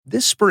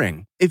This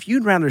spring, if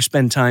you'd rather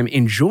spend time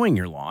enjoying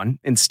your lawn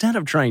instead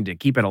of trying to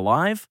keep it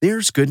alive,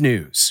 there's good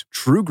news.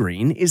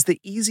 TruGreen is the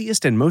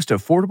easiest and most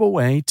affordable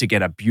way to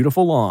get a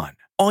beautiful lawn.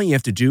 All you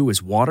have to do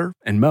is water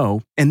and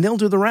mow, and they'll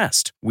do the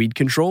rest. Weed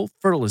control,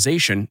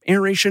 fertilization,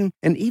 aeration,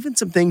 and even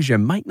some things you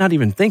might not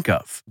even think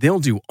of. They'll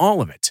do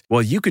all of it,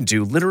 while you can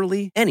do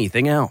literally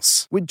anything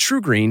else. With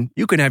TruGreen,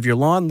 you can have your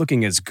lawn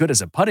looking as good as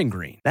a putting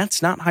green.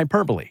 That's not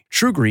hyperbole.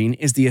 TruGreen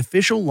is the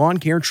official lawn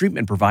care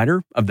treatment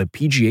provider of the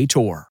PGA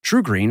Tour.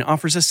 TruGreen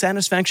offers a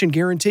satisfaction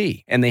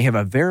guarantee, and they have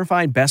a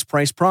verified best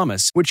price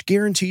promise, which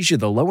guarantees you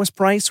the lowest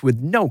price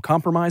with no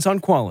compromise on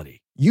quality.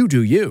 You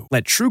do you.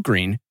 Let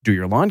TruGreen do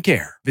your lawn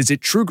care. Visit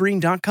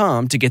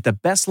TruGreen.com to get the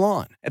best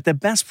lawn at the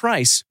best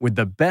price with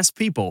the best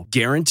people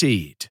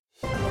guaranteed.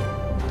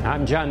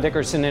 I'm John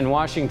Dickerson in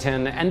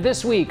Washington, and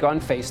this week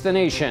on Face the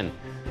Nation.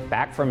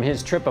 Back from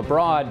his trip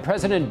abroad,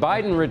 President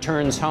Biden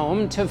returns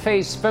home to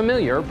face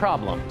familiar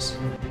problems.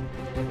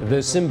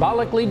 The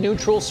symbolically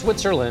neutral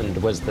Switzerland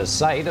was the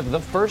site of the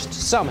first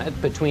summit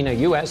between a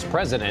U.S.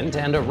 president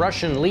and a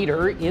Russian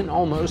leader in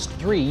almost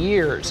 3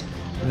 years.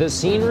 The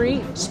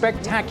scenery,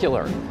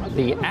 spectacular.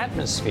 The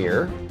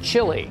atmosphere,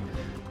 chilly.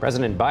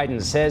 President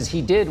Biden says he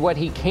did what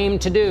he came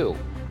to do,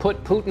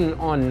 put Putin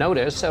on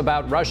notice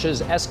about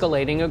Russia's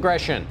escalating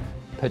aggression,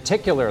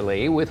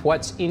 particularly with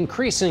what's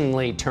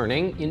increasingly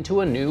turning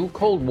into a new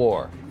Cold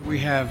War. We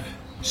have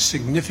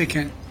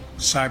significant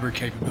cyber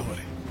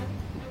capability,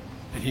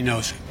 and he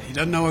knows it. He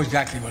doesn't know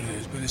exactly what it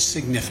is, but it's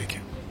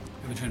significant.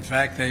 And if in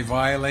fact they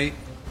violate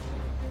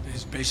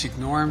his basic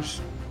norms,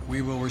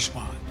 we will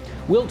respond.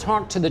 We'll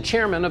talk to the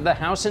chairman of the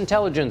House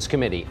Intelligence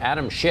Committee,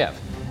 Adam Schiff,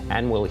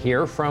 and we'll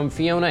hear from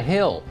Fiona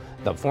Hill,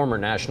 the former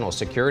National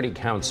Security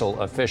Council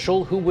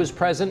official who was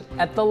present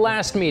at the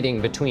last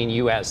meeting between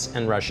U.S.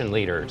 and Russian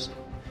leaders.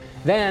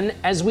 Then,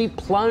 as we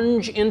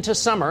plunge into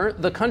summer,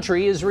 the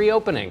country is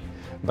reopening,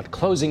 but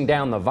closing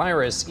down the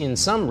virus in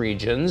some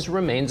regions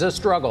remains a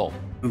struggle.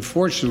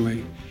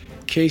 Unfortunately,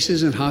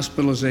 cases and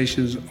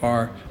hospitalizations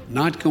are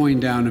not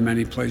going down in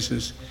many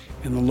places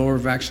in the lower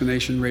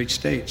vaccination rate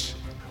states.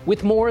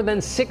 With more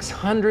than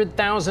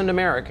 600,000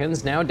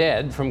 Americans now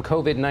dead from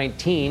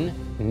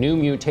COVID-19, new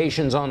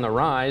mutations on the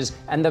rise,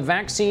 and the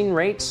vaccine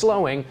rate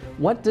slowing,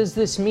 what does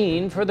this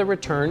mean for the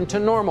return to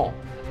normal?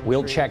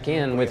 We'll check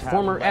in with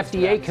former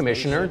FDA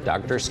Commissioner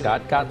Dr.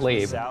 Scott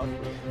Gottlieb.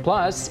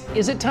 Plus,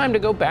 is it time to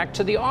go back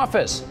to the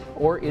office,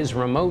 or is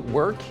remote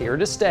work here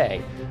to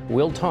stay?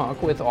 We'll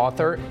talk with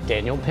author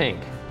Daniel Pink.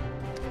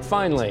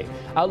 Finally,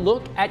 a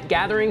look at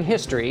gathering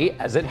history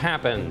as it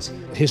happens.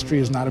 History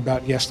is not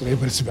about yesterday,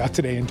 but it's about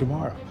today and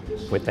tomorrow.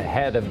 With the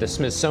head of the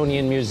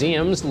Smithsonian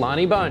Museum's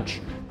Lonnie Bunch.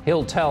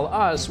 He'll tell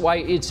us why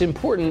it's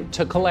important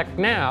to collect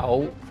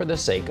now for the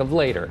sake of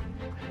later.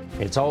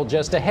 It's all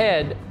just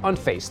ahead on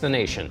Face the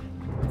Nation.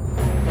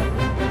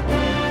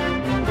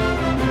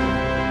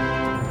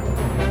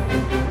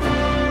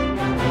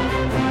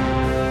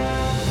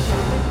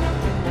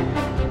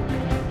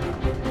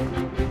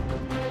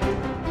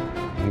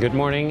 Good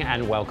morning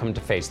and welcome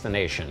to Face the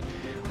Nation.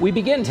 We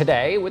begin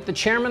today with the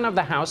chairman of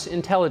the House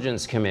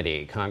Intelligence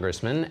Committee,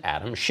 Congressman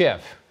Adam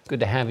Schiff. Good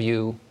to have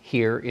you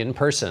here in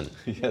person.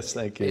 Yes,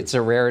 thank you. It's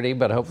a rarity,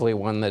 but hopefully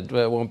one that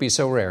won't be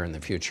so rare in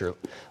the future.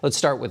 Let's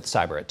start with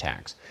cyber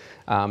attacks.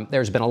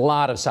 There's been a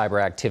lot of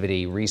cyber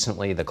activity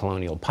recently. The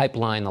Colonial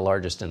Pipeline, the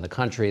largest in the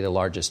country, the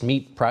largest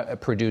meat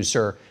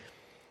producer.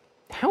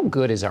 How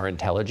good is our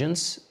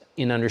intelligence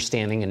in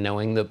understanding and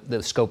knowing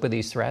the scope of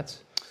these threats?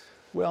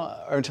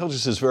 Well, our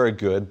intelligence is very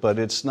good, but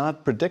it's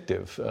not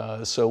predictive.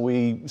 So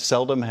we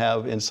seldom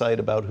have insight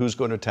about who's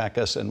going to attack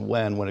us and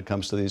when it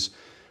comes to these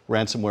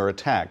ransomware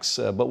attacks.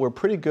 But we're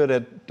pretty good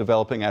at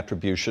developing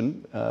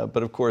attribution.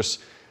 But of course,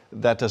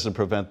 that doesn't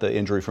prevent the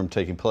injury from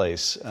taking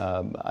place.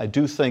 I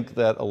do think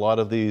that a lot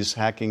of these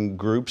hacking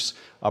groups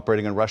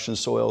operating on Russian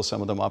soil,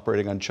 some of them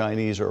operating on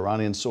Chinese or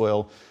Iranian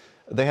soil,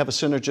 they have a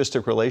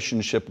synergistic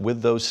relationship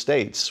with those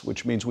states,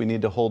 which means we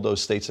need to hold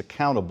those states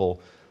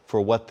accountable for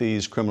what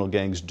these criminal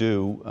gangs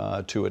do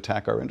to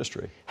attack our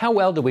industry. How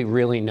well do we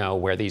really know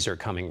where these are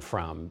coming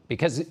from?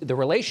 Because the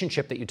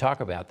relationship that you talk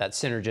about, that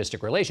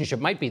synergistic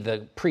relationship, might be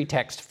the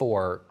pretext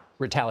for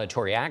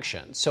retaliatory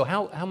action. So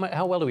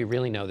how well do we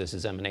really know this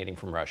is emanating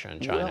from Russia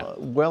and China?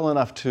 Well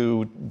enough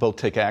to both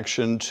take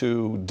action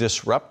to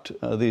disrupt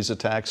these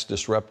attacks,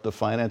 disrupt the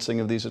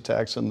financing of these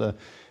attacks and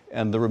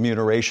the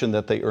remuneration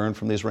that they earn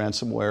from these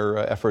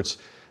ransomware efforts,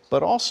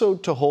 but also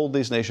to hold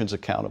these nations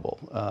accountable.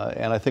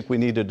 And I think we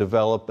need to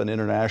develop an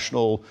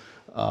international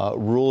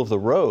rule of the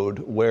road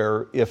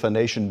where if a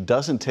nation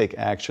doesn't take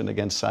action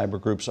against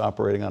cyber groups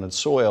operating on its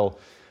soil,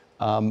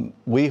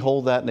 we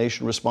hold that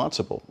nation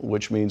responsible,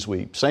 which means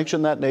we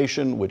sanction that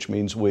nation, which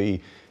means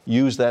we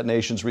use that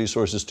nation's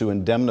resources to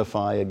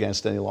indemnify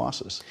against any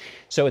losses.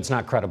 So it's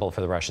not credible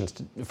for the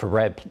Russians,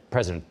 for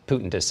President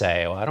Putin to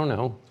say, oh, I don't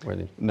know.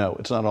 No,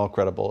 it's not all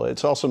credible.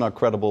 It's also not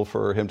credible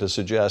for him to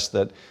suggest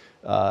that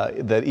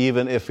that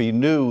even if he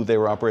knew they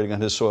were operating on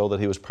his soil, that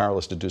he was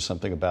powerless to do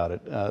something about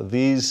it.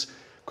 These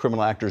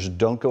criminal actors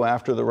don't go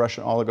after the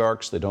Russian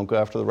oligarchs. They don't go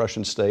after the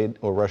Russian state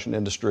or Russian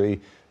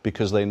industry.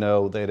 because they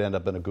know they'd end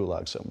up in a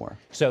gulag somewhere.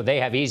 So they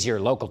have easier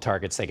local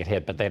targets they could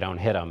hit, but they don't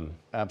hit them.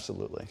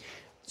 Absolutely.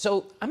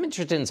 So I'm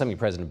interested in something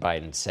President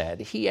Biden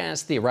said. He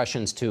asked the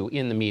Russians to,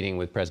 in the meeting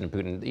with President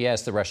Putin, he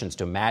asked the Russians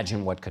to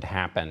imagine what could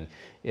happen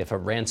if a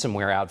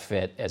ransomware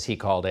outfit, as he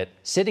called it,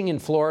 sitting in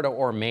Florida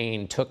or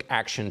Maine, took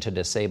action to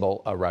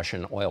disable a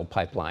Russian oil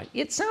pipeline.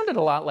 It sounded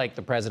a lot like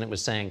the president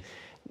was saying,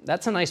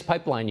 that's a nice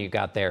pipeline you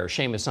got there.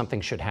 Shame if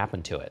something should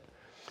happen to it.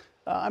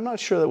 I'm not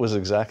sure that was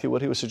exactly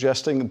what he was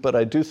suggesting, but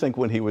I do think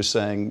when he was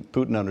saying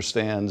Putin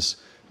understands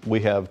we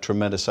have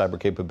tremendous cyber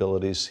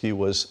capabilities, he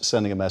was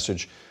sending a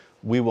message,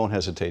 we won't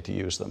hesitate to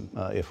use them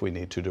if we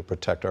need to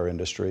protect our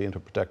industry and to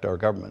protect our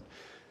government.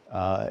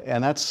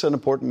 And that's an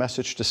important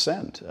message to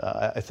send.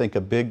 I think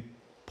a big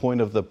point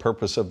of the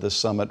purpose of this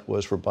summit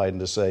was for Biden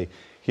to say,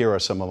 here are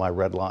some of my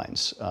red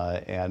lines,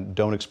 and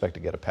don't expect to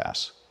get a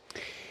pass.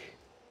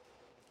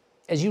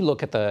 As you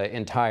look at the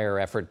entire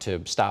effort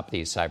to stop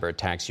these cyber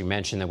attacks, you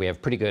mentioned that we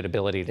have pretty good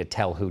ability to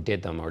tell who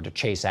did them or to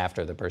chase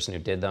after the person who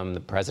did them. The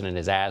president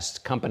has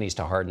asked companies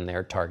to harden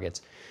their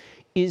targets.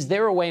 Is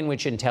there a way in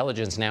which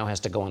intelligence now has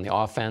to go on the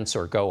offense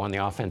or go on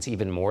the offense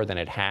even more than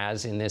it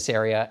has in this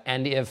area?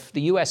 And if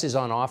the U.S. is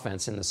on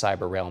offense in the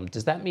cyber realm,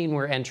 does that mean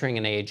we're entering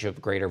an age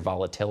of greater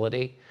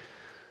volatility?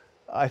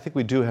 I think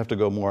we do have to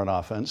go more on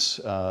offense,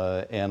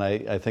 and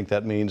I think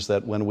that means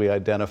that when we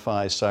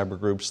identify cyber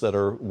groups that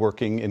are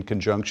working in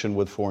conjunction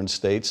with foreign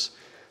states,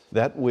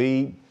 that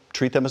we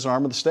treat them as an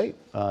arm of the state,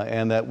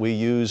 and that we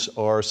use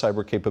our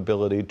cyber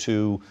capability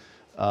to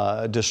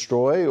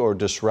destroy or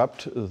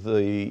disrupt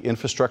the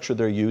infrastructure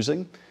they're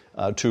using,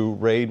 to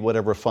raid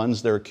whatever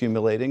funds they're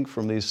accumulating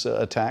from these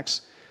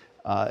attacks.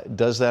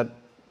 Does that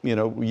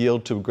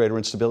yield to greater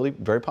instability?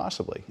 Very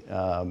possibly,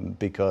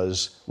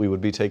 because we would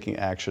be taking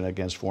action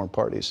against foreign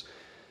parties.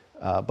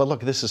 But look,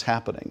 this is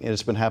happening, and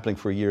it's been happening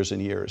for years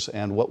and years,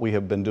 and what we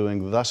have been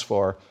doing thus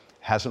far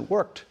hasn't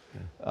worked.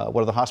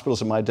 One of the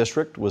hospitals in my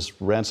district was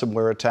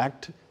ransomware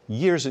attacked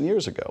years and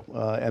years ago,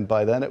 and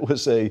by then it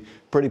was a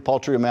pretty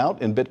paltry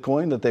amount in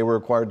Bitcoin that they were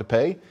required to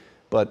pay.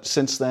 But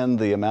since then,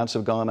 the amounts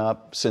have gone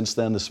up. Since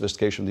then, the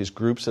sophistication of these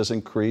groups has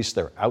increased.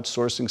 They're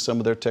outsourcing some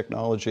of their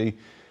technology.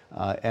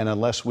 And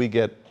unless we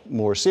get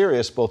more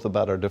serious, both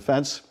about our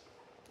defense,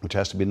 which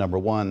has to be number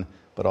one,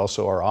 but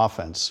also our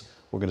offense,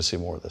 we're going to see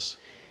more of this.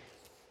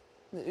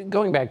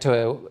 Going back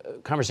to a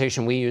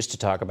conversation we used to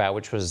talk about,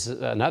 which was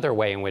another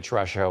way in which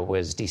Russia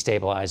was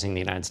destabilizing the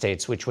United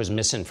States, which was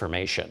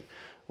misinformation.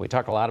 We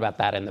talked a lot about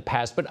that in the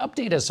past, but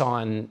update us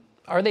on,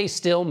 are they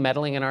still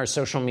meddling in our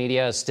social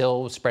media,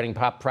 still spreading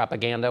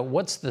propaganda?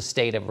 What's the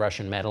state of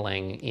Russian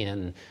meddling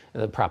in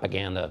the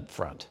propaganda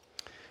front?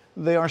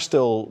 They are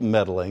still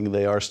meddling.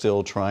 They are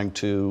still trying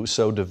to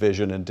sow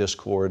division and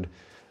discord.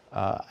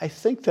 I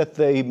think that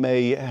they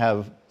may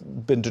have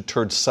been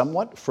deterred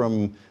somewhat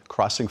from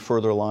crossing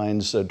further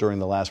lines during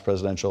the last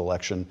presidential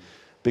election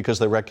because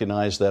they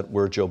recognize that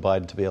were Joe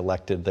Biden to be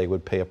elected, they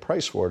would pay a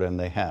price for it, and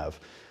they have.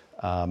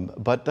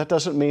 But that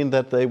doesn't mean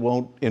that they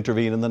won't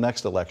intervene in the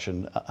next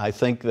election. I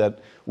think that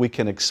we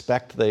can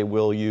expect they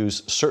will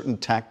use certain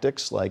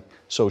tactics like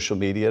social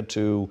media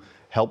to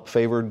help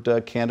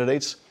favored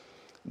candidates.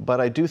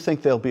 But I do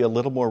think they'll be a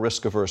little more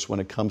risk averse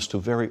when it comes to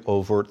very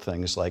overt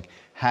things like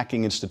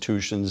hacking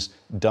institutions,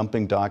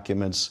 dumping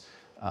documents.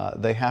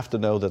 They have to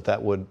know that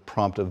that would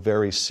prompt a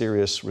very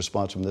serious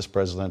response from this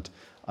president,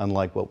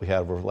 unlike what we had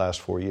over the last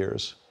 4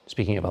 years.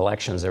 Speaking of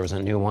elections, there was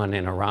a new one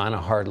in Iran,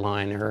 a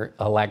hardliner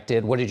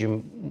elected. What did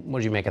you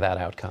make of that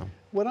outcome?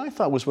 What I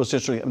thought was most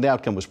interesting, the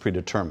outcome was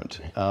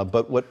predetermined.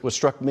 But what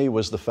struck me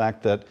was the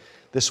fact that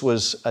this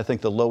was, I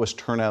think, the lowest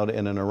turnout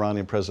in an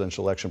Iranian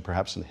presidential election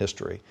perhaps in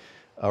history.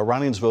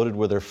 Iranians voted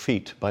with their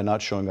feet by not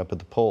showing up at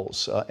the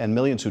polls. And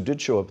millions who did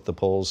show up at the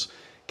polls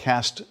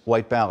cast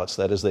white ballots.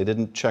 That is, they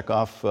didn't check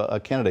off a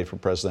candidate for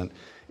president.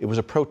 It was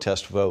a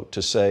protest vote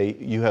to say,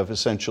 you have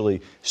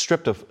essentially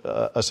stripped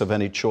us of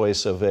any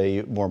choice of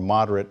a more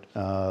moderate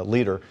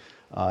leader.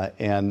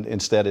 And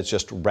instead, it's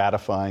just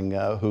ratifying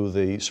who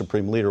the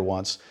supreme leader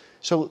wants.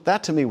 So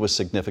that, to me, was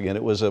significant.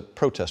 It was a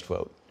protest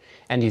vote.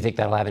 And do you think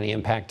that'll have any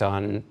impact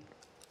on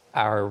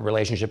our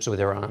relationships with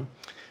Iran?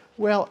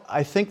 Well,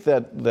 I think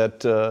that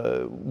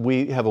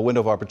we have a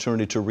window of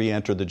opportunity to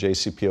re-enter the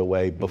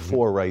JCPOA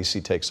before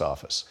Raisi takes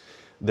office.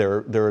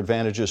 There are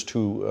advantages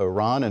to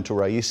Iran and to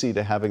Raisi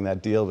to having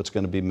that deal if it's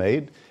going to be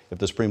made, if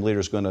the Supreme Leader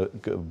is going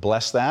to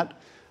bless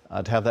that,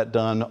 to have that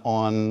done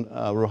on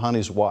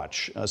Rouhani's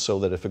watch, so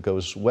that if it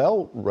goes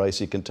well,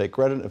 Raisi can take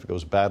credit. If it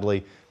goes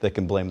badly, they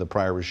can blame the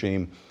prior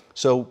regime.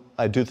 So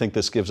I do think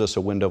this gives us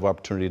a window of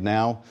opportunity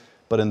now.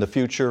 But in the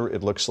future,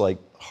 it looks like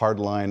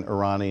hardline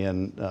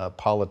Iranian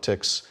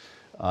politics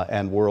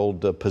and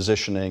world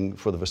positioning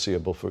for the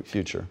foreseeable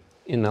future.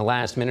 In the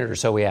last minute or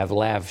so we have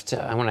left,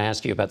 I want to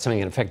ask you about something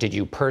that affected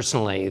you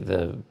personally.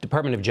 The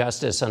Department of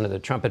Justice under the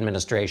Trump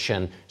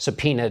administration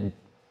subpoenaed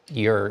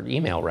your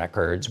email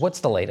records.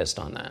 What's the latest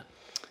on that?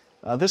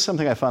 This is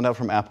something I found out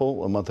from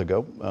Apple a month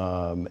ago,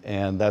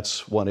 and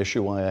that's one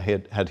issue why I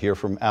had to hear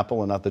from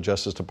Apple and not the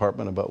Justice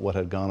Department about what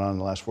had gone on in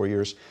the last 4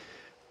 years.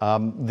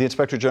 The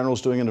Inspector General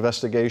is doing an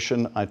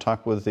investigation. I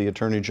talked with the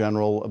Attorney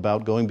General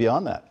about going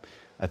beyond that.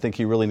 I think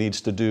he really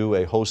needs to do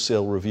a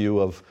wholesale review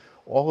of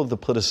all of the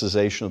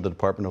politicization of the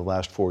department over the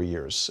last 4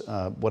 years.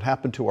 What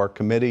happened to our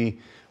committee,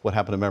 what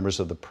happened to members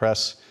of the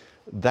press,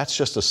 that's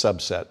just a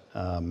subset.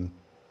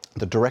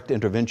 The direct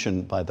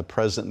intervention by the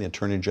President and the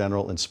Attorney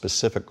General in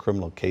specific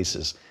criminal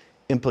cases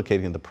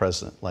implicating the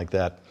President, like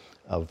that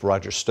of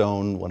Roger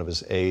Stone, one of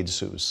his aides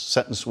whose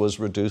sentence was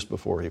reduced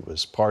before he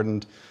was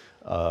pardoned,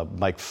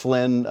 Mike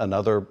Flynn,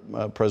 another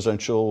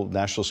presidential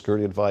national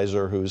security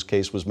advisor whose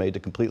case was made to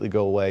completely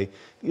go away.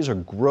 These are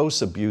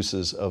gross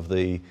abuses of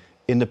the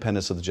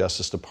independence of the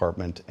Justice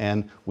Department,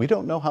 and we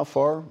don't know how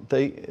far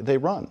they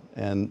run.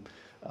 And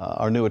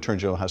our new Attorney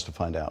General has to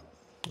find out.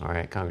 All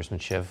right, Congressman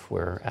Schiff,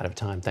 we're out of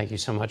time. Thank you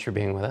so much for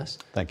being with us.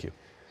 Thank you.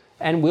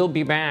 And we'll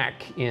be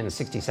back in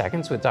 60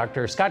 seconds with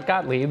Dr. Scott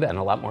Gottlieb and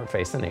a lot more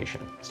Face the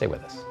Nation. Stay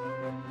with us.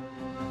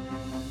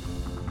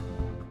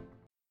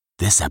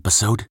 This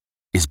episode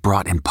is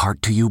brought in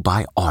part to you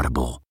by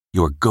Audible,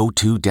 your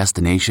go-to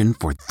destination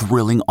for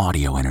thrilling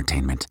audio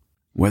entertainment.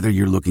 Whether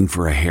you're looking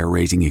for a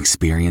hair-raising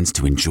experience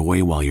to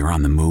enjoy while you're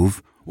on the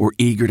move or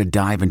eager to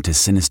dive into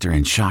sinister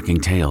and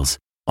shocking tales,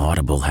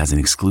 Audible has an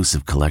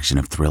exclusive collection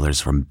of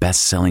thrillers from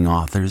best-selling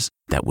authors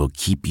that will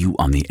keep you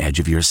on the edge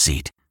of your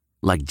seat.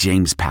 Like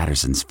James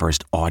Patterson's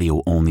first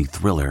audio-only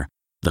thriller,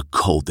 The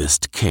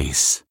Coldest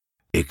Case.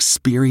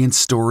 Experience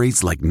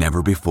stories like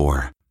never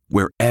before,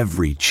 where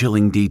every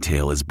chilling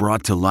detail is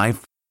brought to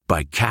life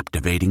by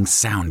captivating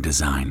sound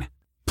design.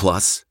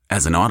 Plus,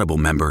 as an Audible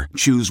member,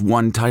 choose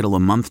one title a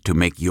month to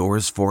make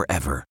yours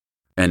forever.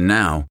 And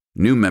now,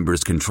 new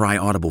members can try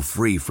Audible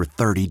free for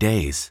 30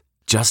 days.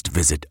 Just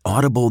visit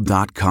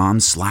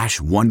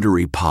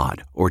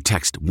audible.com/WonderyPod or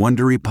text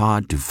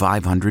WonderyPod to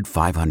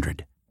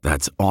 500-500.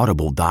 That's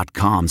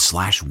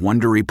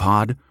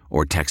audible.com/WonderyPod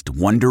or text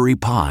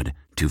WonderyPod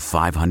to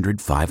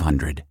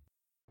 500-500.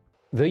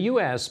 The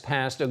U.S.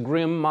 passed a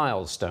grim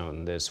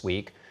milestone this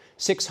week,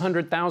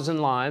 600,000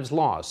 lives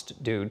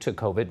lost due to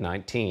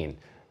COVID-19.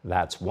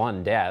 That's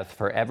one death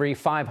for every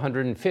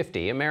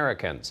 550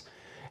 Americans.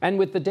 And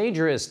with the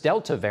dangerous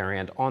Delta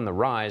variant on the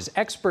rise,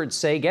 experts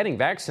say getting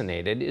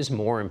vaccinated is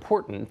more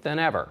important than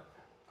ever.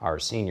 Our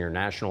senior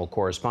national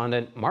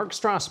correspondent, Mark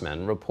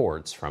Strassman,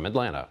 reports from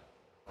Atlanta.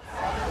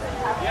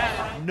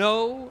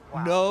 No,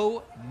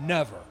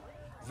 never.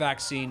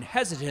 Vaccine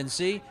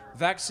hesitancy,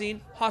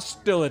 vaccine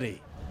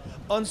hostility.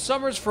 On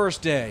summer's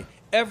first day,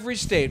 every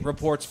state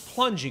reports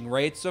plunging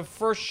rates of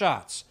first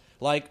shots,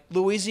 like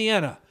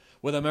Louisiana,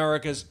 with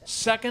America's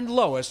second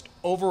lowest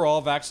overall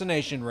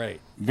vaccination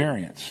rate.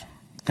 Variants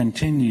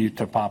continue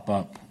to pop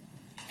up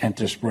and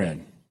to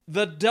spread.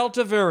 The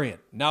Delta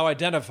variant, now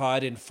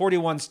identified in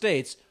 41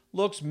 states,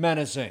 looks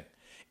menacing.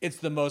 It's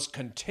the most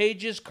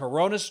contagious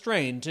corona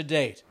strain to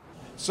date.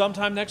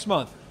 Sometime next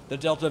month, the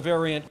Delta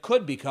variant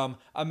could become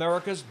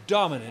America's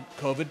dominant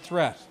COVID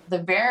threat.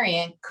 The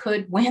variant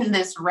could win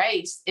this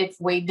race if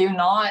we do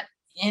not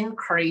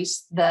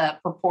increase the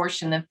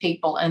proportion of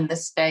people in the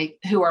state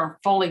who are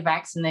fully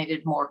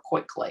vaccinated more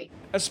quickly.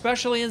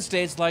 Especially in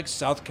states like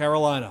South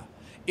Carolina.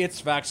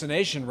 Its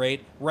vaccination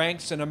rate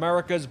ranks in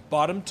America's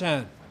bottom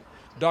 10.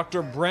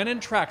 Dr. Brannon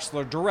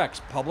Traxler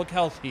directs public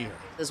health here.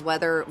 As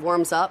weather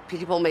warms up,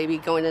 people may be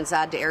going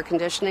inside to air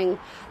conditioning.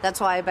 That's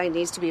why everybody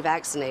needs to be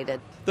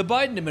vaccinated. The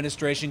Biden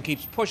administration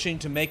keeps pushing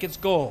to make its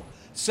goal,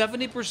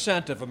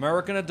 70% of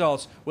American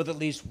adults with at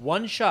least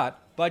one shot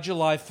by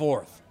July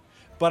 4th.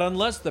 But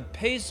unless the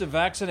pace of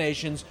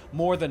vaccinations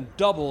more than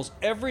doubles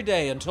every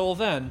day until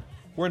then,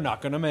 we're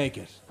not going to make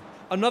it.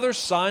 Another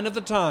sign of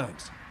the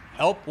times,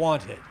 help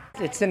wanted.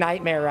 It's a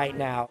nightmare right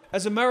now.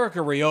 As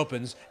America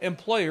reopens,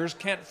 employers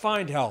can't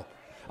find help.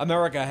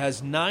 America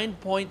has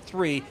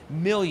 9.3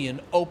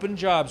 million open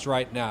jobs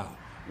right now.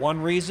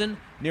 One reason,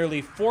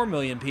 nearly 4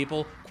 million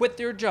people quit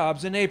their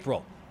jobs in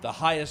April, the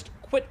highest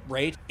quit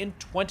rate in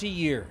 20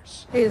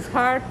 years. It's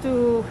hard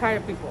to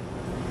hire people.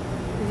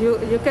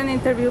 You can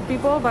interview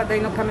people, but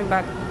they're not coming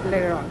back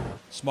later on.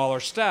 Smaller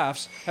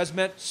staffs has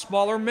meant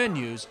smaller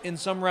menus in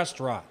some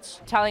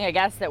restaurants. Telling a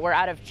guest that we're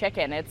out of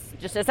chicken, it's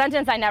just a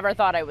sentence I never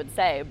thought I would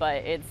say,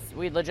 but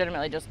we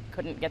legitimately just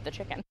couldn't get the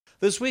chicken.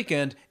 This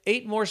weekend,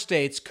 8 more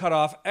states cut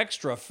off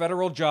extra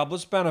federal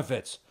jobless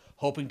benefits,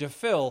 hoping to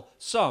fill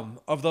some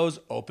of those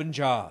open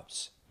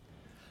jobs.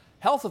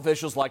 Health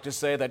officials like to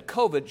say that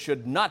COVID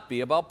should not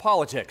be about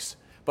politics,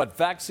 but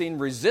vaccine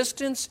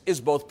resistance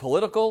is both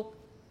political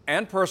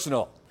and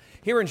personal.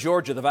 Here in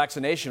Georgia, the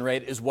vaccination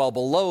rate is well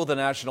below the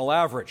national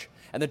average.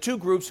 And the two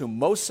groups who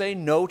most say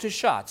no to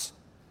shots,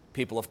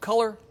 people of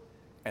color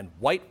and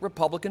white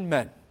Republican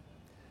men.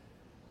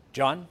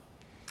 John?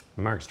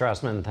 Mark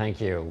Strassman, thank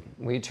you.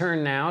 We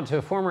turn now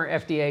to former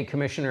FDA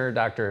Commissioner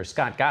Dr.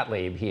 Scott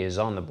Gottlieb. He is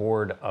on the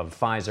board of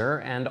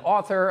Pfizer and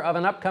author of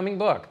an upcoming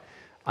book,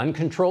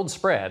 Uncontrolled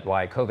Spread,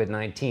 Why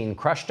COVID-19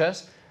 Crushed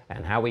Us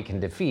and How We Can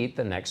Defeat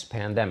the Next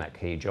Pandemic.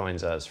 He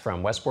joins us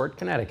from Westport,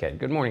 Connecticut.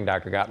 Good morning,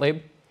 Dr.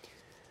 Gottlieb.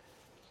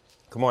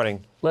 Good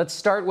morning. Let's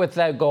start with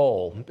that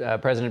goal.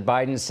 President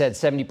Biden said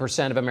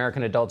 70% of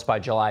American adults by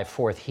July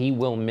 4th. He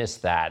will miss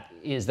that.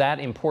 Is that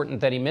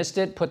important that he missed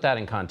it? Put that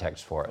in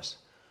context for us.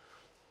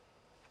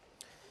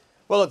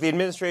 Well, look, the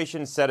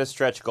administration set a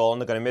stretch goal,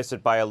 and they're going to miss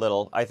it by a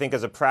little. I think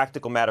as a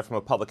practical matter from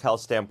a public health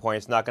standpoint,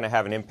 it's not going to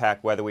have an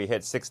impact whether we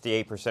hit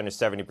 68% or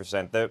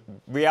 70%. The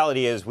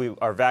reality is we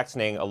are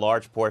vaccinating a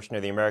large portion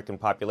of the American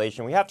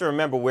population. We have to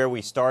remember where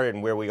we started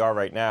and where we are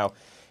right now.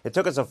 It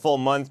took us a full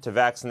month to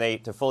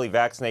fully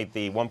vaccinate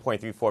the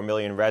 1.34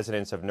 million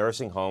residents of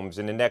nursing homes.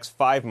 In the next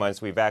 5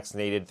 months, we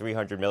vaccinated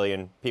 300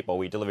 million people.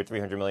 We delivered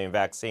 300 million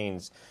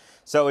vaccines.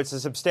 So it's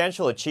a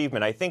substantial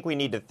achievement. I think we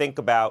need to think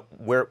about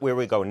where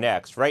we go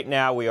next. Right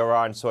now, we are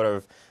on sort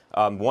of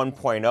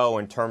 1.0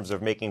 in terms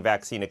of making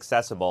vaccine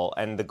accessible.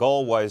 And the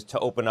goal was to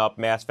open up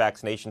mass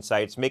vaccination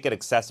sites, make it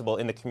accessible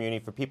in the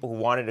community for people who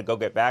wanted to go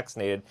get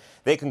vaccinated.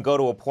 They can go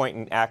to a point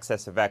and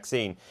access a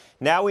vaccine.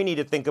 Now we need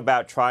to think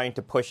about trying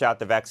to push out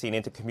the vaccine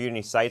into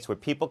community sites where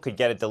people could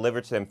get it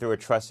delivered to them through a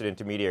trusted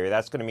intermediary.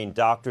 That's going to mean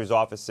doctors'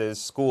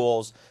 offices,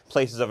 schools,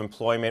 places of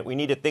employment. We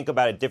need to think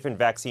about a different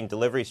vaccine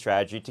delivery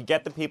strategy to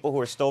get the people who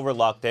are still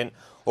reluctant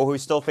or who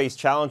still face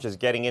challenges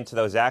getting into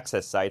those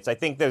access sites. I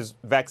think there's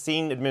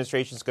vaccine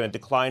administration is going to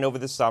decline over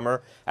the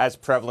summer as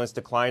prevalence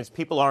declines.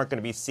 People aren't going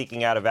to be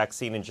seeking out a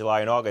vaccine in July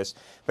and August.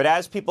 But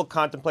as people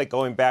contemplate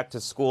going back to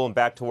school and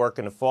back to work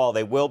in the fall,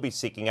 they will be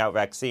seeking out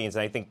vaccines.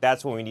 And I think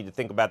that's when we need to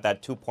think about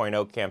that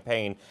 2.0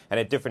 campaign and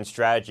a different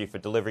strategy for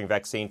delivering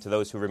vaccine to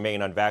those who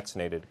remain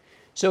unvaccinated.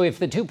 So if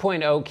the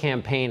 2.0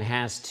 campaign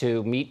has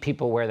to meet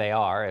people where they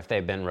are, if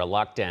they've been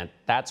reluctant,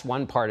 that's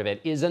one part of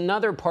it. Is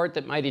another part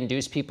that might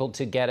induce people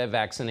to get a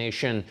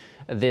vaccination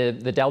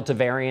the Delta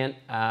variant,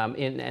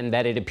 and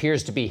that it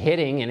appears to be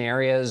hitting in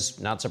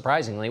areas, not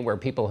surprisingly, where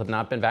people have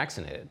not been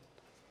vaccinated?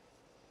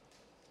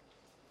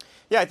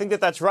 Yeah, I think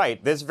that's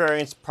right. This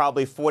variant's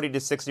probably 40 to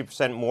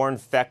 60% more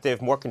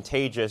infective, more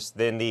contagious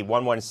than the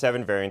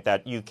 117 variant,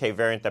 that UK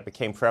variant that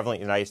became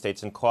prevalent in the United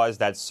States and caused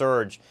that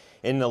surge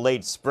in the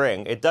late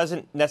spring. It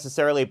doesn't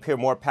necessarily appear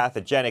more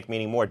pathogenic,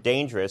 meaning more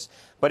dangerous,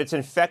 but it's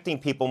infecting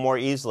people more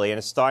easily, and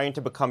it's starting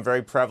to become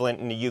very prevalent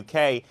in the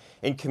UK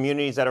in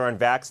communities that are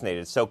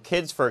unvaccinated. So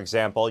kids, for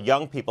example,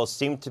 young people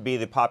seem to be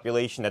the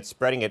population that's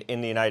spreading it in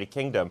the United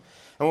Kingdom.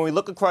 And when we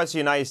look across the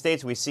United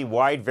States, we see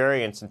wide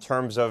variance in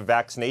terms of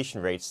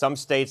vaccination rates. Some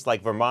states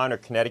like Vermont or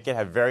Connecticut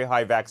have very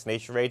high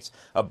vaccination rates,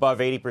 above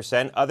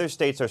 80%. Other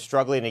states are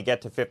struggling to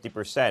get to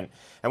 50%.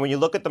 And when you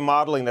look at the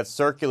modeling that's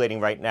circulating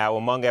right now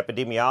among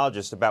epidemiologists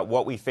about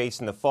what we face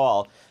in the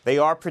fall, they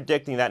are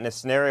predicting that in a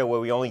scenario where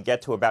we only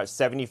get to about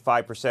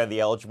 75% of the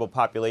eligible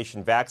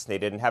population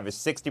vaccinated and have a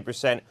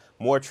 60%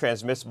 more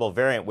transmissible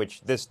variant,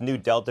 which this new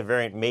Delta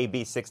variant may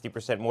be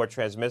 60% more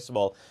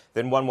transmissible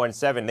than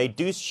 117, they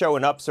do show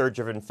an upsurge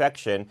of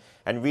infection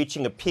and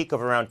reaching a peak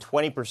of around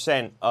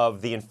 20%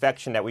 of the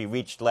infection that we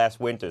reached last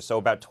winter. So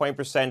about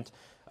 20%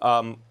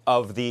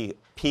 of the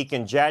peak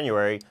in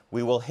January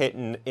we will hit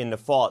in the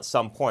fall at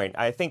some point.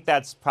 I think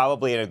that's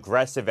probably an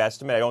aggressive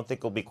estimate. I don't think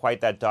it'll be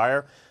quite that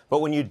dire. But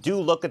when you do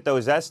look at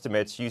those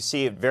estimates, you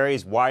see it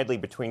varies widely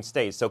between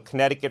states. So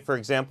Connecticut, for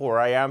example,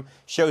 where I am,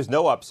 shows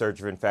no upsurge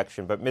of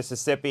infection. But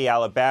Mississippi,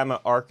 Alabama,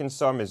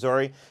 Arkansas,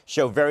 Missouri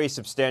show very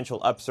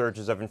substantial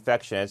upsurges of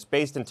infection. It's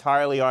based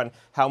entirely on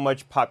how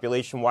much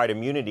population-wide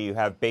immunity you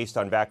have based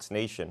on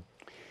vaccination.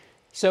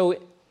 So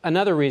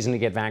another reason to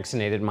get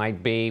vaccinated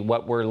might be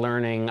what we're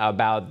learning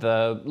about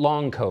the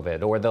long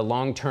COVID or the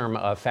long-term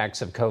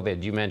effects of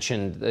COVID. You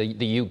mentioned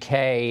the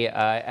UK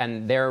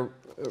and their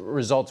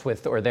results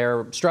with, or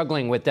they're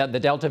struggling with the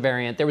Delta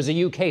variant. There was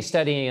a UK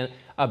study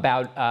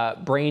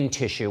about brain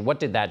tissue. What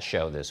did that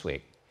show this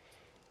week?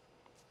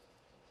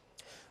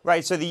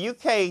 Right. So the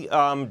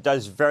UK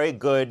does very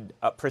good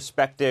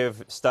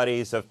prospective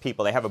studies of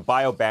people. They have a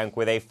biobank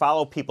where they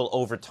follow people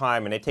over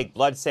time, and they take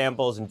blood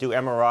samples and do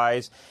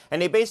MRIs.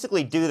 And they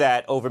basically do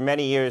that over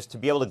many years to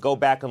be able to go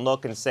back and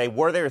look and say,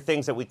 were there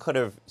things that we could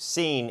have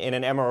seen in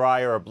an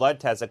MRI or a blood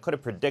test that could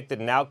have predicted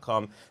an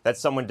outcome that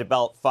someone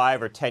developed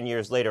 5 or 10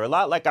 years later? A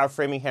lot like our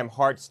Framingham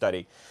Heart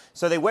study.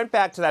 So they went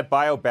back to that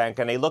biobank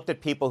and they looked at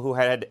people who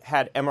had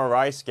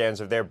MRI scans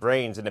of their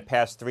brains in the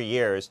past 3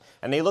 years,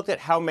 and they looked at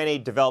how many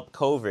developed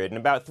COVID. And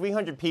about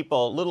 300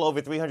 people, a little over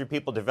 300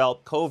 people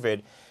developed COVID.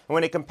 And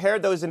when they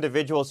compared those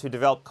individuals who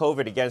developed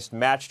COVID against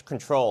matched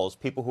controls,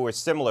 people who were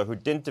similar who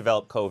didn't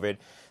develop COVID,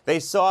 they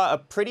saw a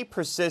pretty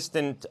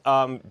persistent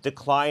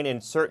decline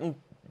in certain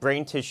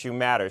brain tissue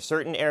matter.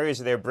 Certain areas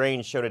of their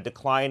brain showed a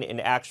decline in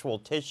actual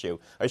tissue,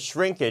 a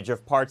shrinkage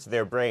of parts of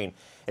their brain.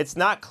 It's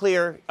not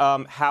clear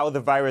how the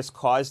virus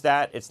caused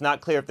that. It's not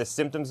clear if the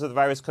symptoms of the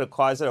virus could have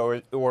caused it or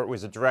it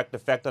was a direct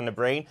effect on the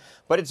brain.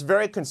 But it's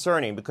very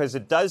concerning because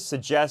it does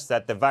suggest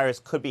that the virus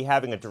could be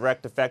having a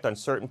direct effect on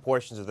certain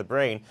portions of the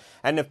brain.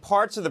 And if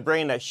parts of the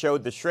brain that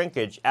showed the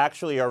shrinkage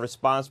actually are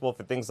responsible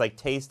for things like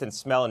taste and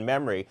smell and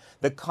memory,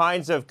 the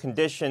kinds of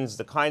conditions,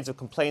 the kinds of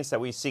complaints that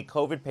we see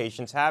COVID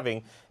patients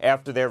having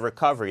after their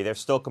recovery. They're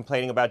still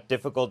complaining about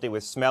difficulty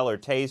with smell or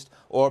taste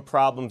or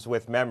problems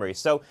with memory.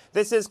 So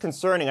this is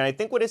concerning. And I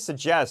think what it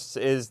suggests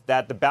is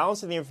that the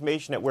balance of the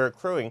information that we're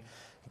accruing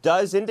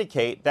does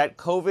indicate that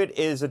COVID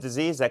is a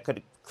disease that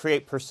could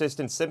create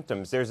persistent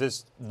symptoms. There's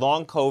this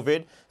long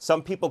COVID.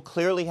 Some people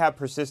clearly have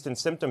persistent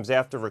symptoms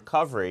after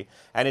recovery,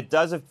 and it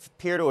does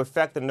appear to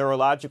affect the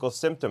neurological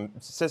system,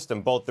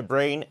 both the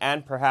brain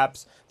and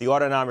perhaps the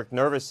autonomic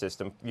nervous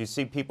system. You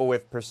see people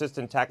with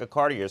persistent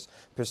tachycardias,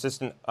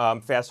 persistent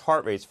fast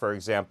heart rates, for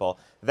example.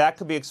 That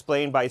could be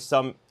explained by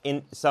some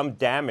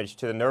damage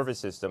to the nervous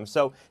system.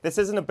 So this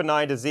isn't a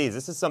benign disease.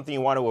 This is something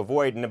you want to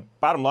avoid, and the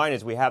bottom line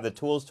is we have the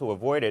tools to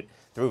avoid it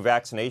through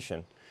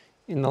vaccination.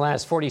 In the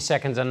last 40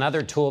 seconds,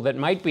 another tool that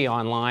might be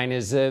online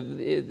is the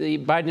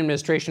Biden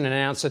administration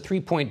announced a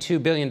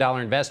 $3.2 billion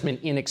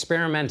investment in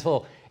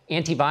experimental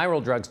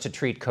antiviral drugs to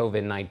treat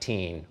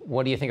COVID-19.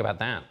 What do you think about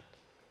that?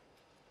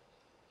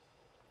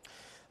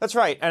 That's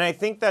right. And I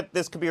think that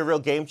this could be a real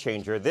game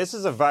changer. This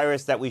is a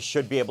virus that we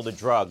should be able to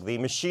drug. The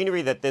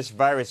machinery that this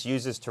virus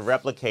uses to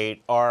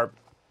replicate are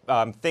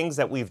things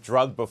that we've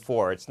drugged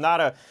before. It's not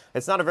a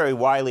very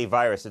wily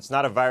virus. It's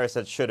not a virus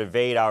that should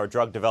evade our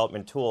drug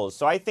development tools.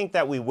 So I think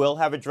that we will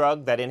have a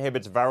drug that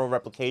inhibits viral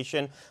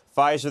replication.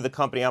 Pfizer, the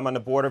company I'm on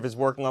the board of, is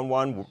working on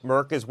one.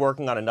 Merck is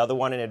working on another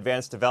one in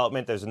advanced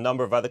development. There's a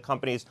number of other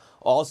companies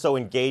also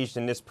engaged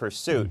in this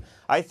pursuit.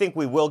 I think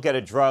we will get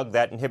a drug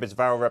that inhibits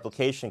viral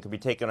replication, could be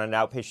taken on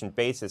an outpatient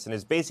basis, and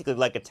is basically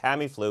like a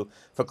Tamiflu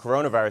for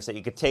coronavirus that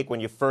you could take when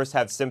you first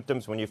have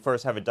symptoms, when you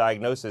first have a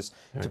diagnosis,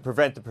 to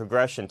prevent the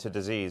progression to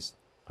disease.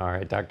 All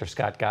right, Dr.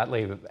 Scott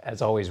Gottlieb,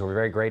 as always, we're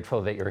very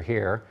grateful that you're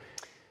here.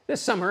 This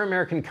summer,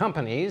 American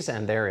companies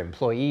and their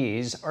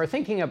employees are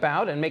thinking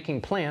about and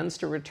making plans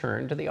to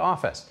return to the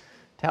office.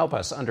 To help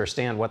us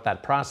understand what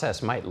that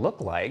process might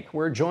look like,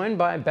 we're joined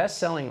by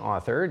best-selling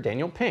author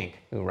Daniel Pink,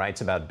 who writes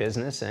about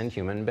business and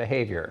human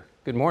behavior.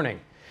 Good morning.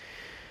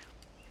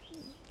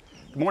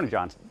 Good morning,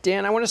 John.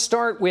 Dan, I want to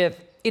start with,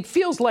 it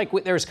feels like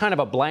there's kind of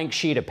a blank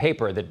sheet of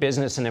paper that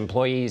business and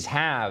employees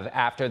have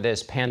after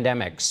this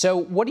pandemic. So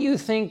what do you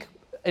think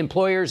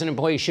employers and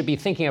employees should be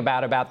thinking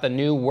about the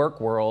new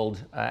work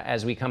world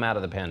as we come out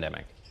of the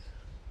pandemic?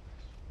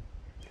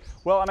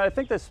 Well, I mean, I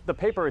think the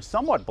paper is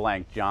somewhat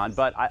blank, John,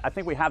 but I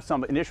think we have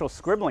some initial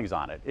scribblings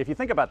on it. If you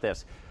think about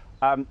this,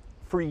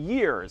 for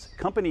years,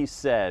 companies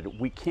said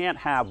we can't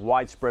have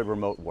widespread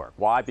remote work.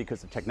 Why?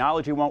 Because the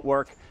technology won't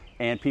work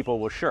and people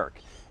will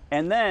shirk.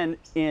 And then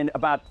in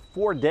about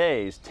 4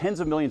 days, tens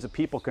of millions of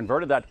people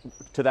converted that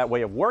to that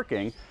way of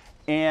working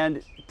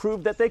and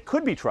proved that they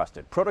could be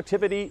trusted.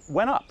 Productivity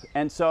went up.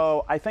 And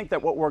so I think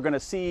that what we're going to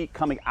see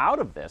coming out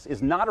of this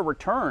is not a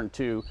return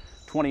to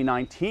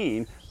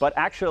 2019, but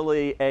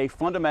actually a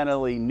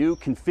fundamentally new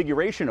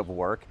configuration of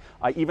work,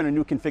 even a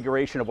new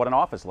configuration of what an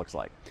office looks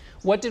like.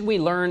 What did we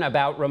learn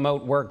about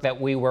remote work that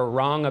we were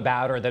wrong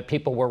about, or that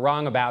people were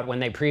wrong about when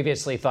they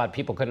previously thought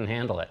people couldn't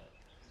handle it?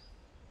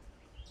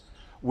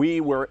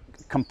 We were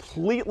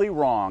completely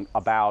wrong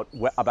about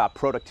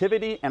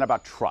productivity and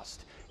about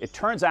trust. It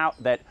turns out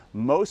that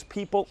most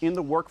people in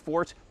the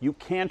workforce you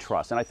can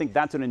trust, and I think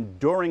that's an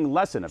enduring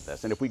lesson of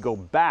this. And if we go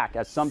back,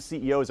 as some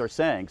CEOs are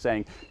saying,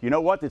 you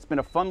know what, it's been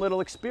a fun little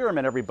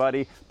experiment,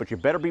 everybody, but you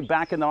better be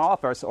back in the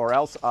office or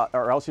else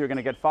you're going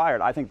to get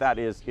fired. I think that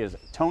is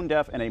tone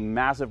deaf and a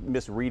massive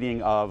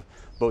misreading of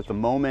both the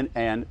moment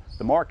and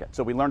the market.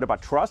 So we learned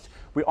about trust.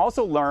 We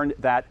also learned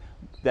that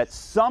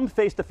some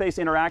face-to-face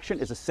interaction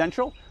is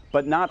essential,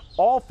 but not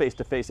all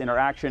face-to-face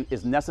interaction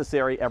is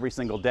necessary every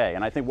single day.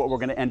 And I think what we're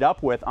going to end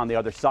up with on the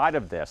other side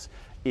of this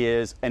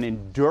is an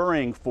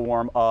enduring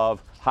form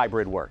of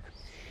hybrid work.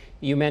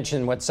 You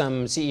mentioned what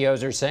some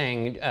CEOs are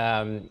saying.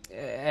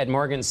 At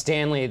Morgan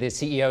Stanley, the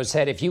CEO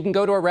said, if you can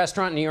go to a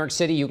restaurant in New York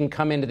City, you can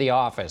come into the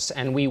office,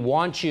 and we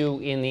want you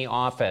in the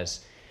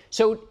office.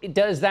 So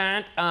does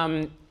that,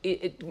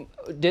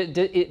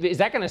 is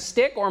that going to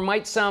stick, or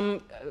might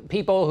some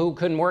people who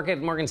couldn't work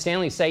at Morgan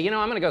Stanley say, you know,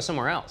 I'm going to go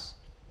somewhere else?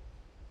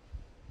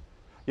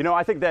 You know,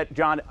 I think that,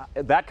 John,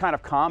 that kind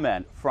of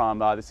comment from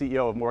the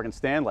CEO of Morgan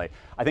Stanley,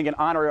 I think in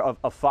honor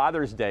of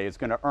Father's Day, is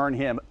going to earn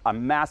him a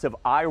massive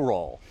eye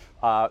roll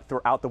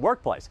throughout the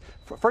workplace.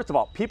 First of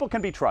all, people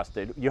can be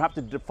trusted. You have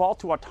to default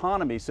to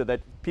autonomy so that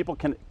people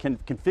can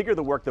configure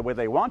the work the way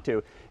they want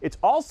to. It's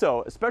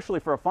also, especially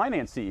for a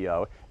finance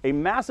CEO, a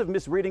massive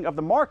misreading of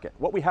the market.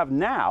 What we have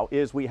now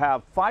is we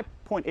have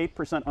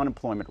 5.8%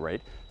 unemployment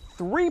rate,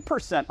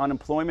 3%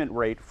 unemployment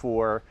rate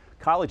for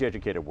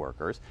college-educated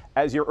workers.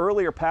 As your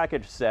earlier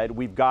package said,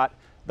 we've got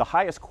the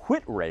highest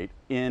quit rate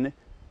in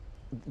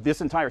this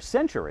entire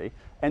century.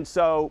 And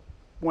so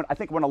when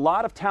a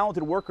lot of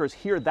talented workers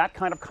hear that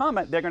kind of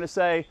comment, they're going to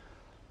say,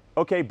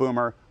 okay,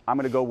 boomer, I'm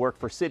going to go work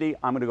for Citi.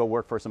 I'm going to go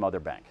work for some other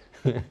bank.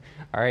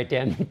 All right,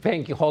 Dan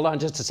Pink, hold on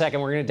just a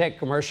second. We're going to take a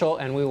commercial,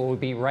 and we will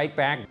be right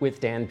back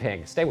with Dan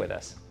Pink. Stay with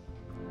us.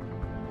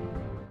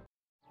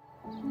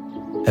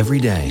 Every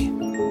day,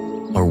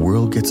 our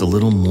world gets a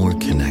little more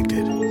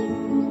connected,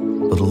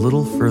 but a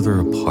little further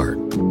apart.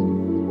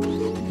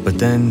 But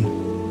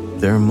then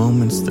there are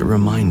moments that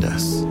remind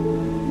us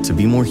to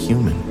be more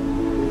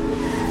human,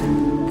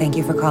 Thank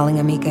you for calling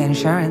Amica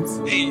Insurance.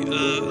 Hey,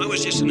 I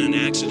was just in an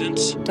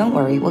accident. Don't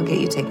worry, we'll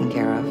get you taken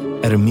care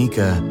of. At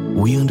Amica,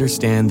 we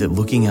understand that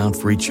looking out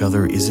for each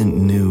other isn't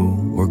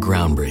new or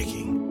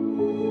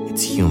groundbreaking.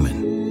 It's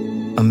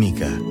human.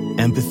 Amica,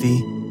 empathy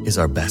is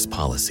our best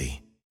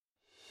policy.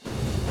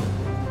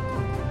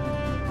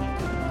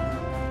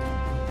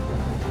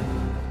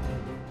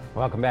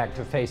 Welcome back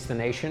to Face the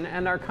Nation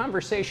and our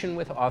conversation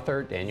with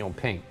author Daniel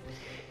Pink.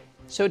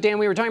 So, Dan,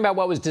 we were talking about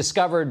what was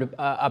discovered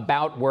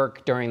about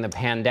work during the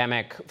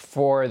pandemic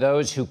for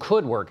those who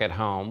could work at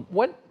home.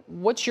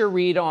 What's your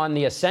read on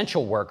the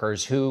essential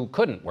workers who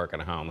couldn't work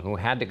at home, who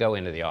had to go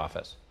into the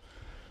office?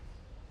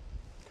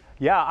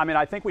 Yeah, I mean,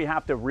 I think we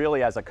have to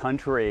really, as a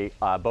country,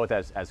 both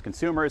as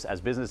consumers, as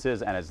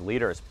businesses, and as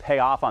leaders, pay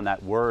off on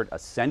that word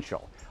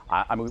essential.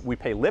 I mean, we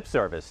pay lip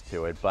service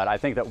to it, but I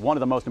think that one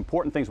of the most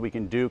important things we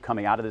can do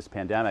coming out of this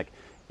pandemic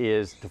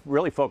is to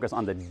really focus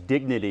on the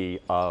dignity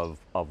of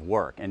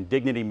work. And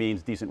dignity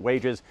means decent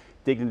wages,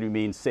 dignity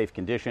means safe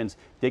conditions,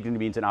 dignity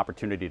means an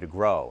opportunity to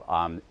grow.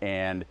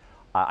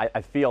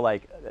 I feel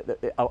like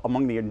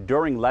among the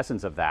enduring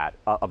lessons of that,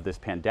 of this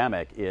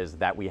pandemic, is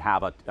that we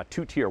have a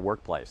two-tier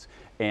workplace.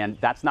 And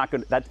that's not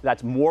good.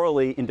 That's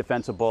morally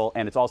indefensible,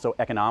 and it's also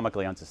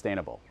economically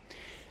unsustainable.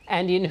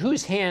 And in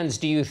whose hands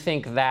do you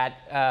think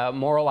that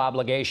moral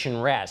obligation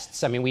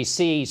rests? I mean, we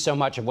see so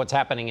much of what's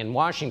happening in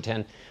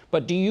Washington,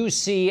 but do you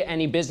see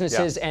any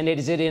businesses, and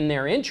is it in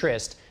their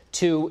interest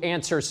to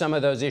answer some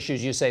of those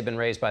issues you say have been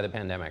raised by the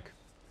pandemic?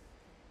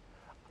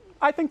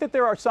 I think that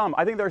there are some.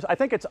 I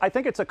think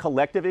it's a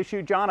collective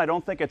issue, John. I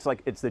don't think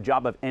it's the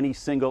job of any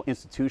single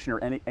institution or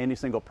any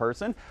single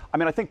person. I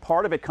mean, I think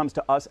part of it comes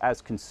to us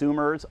as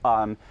consumers,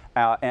 and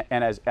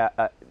as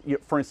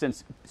for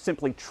instance,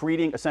 simply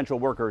treating essential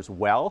workers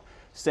well,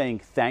 saying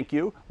thank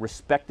you,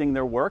 respecting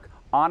their work,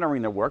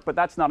 honoring their work, but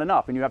that's not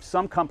enough. And you have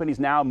some companies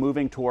now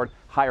moving toward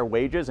higher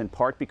wages, in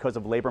part because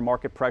of labor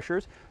market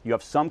pressures. You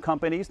have some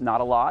companies, not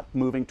a lot,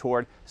 moving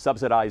toward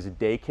subsidized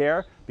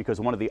daycare, because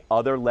one of the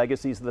other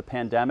legacies of the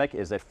pandemic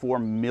is that 4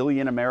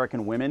 million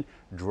American women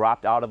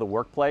dropped out of the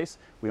workplace.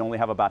 We only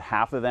have about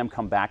half of them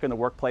come back in the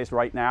workplace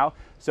right now.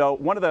 So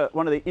one of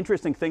the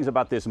interesting things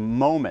about this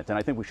moment, and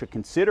I think we should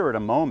consider it a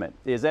moment,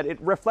 is that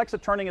it reflects a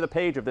turning of the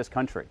page of this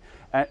country.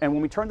 And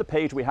when we turn the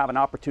page, we have an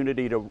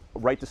opportunity to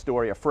write the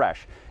story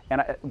afresh.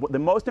 And the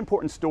most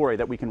important story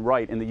that we can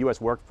write in the U.S.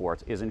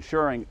 workforce is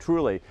ensuring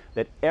truly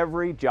that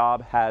every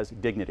job has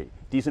dignity,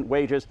 decent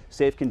wages,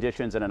 safe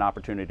conditions, and an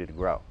opportunity to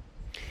grow.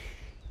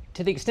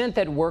 To the extent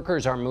that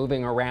workers are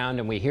moving around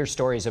and we hear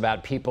stories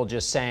about people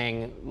just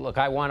saying, look,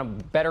 I want a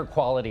better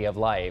quality of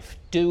life,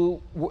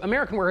 do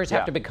American workers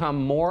have to become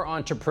more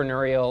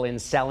entrepreneurial in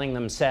selling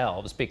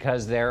themselves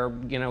because they're,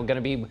 going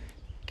to be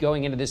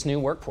going into this new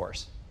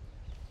workforce?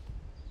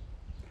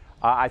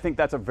 I think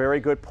that's a very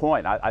good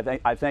point.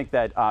 I think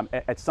that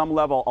at some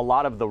level, a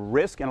lot of the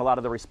risk and a lot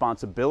of the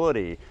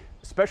responsibility,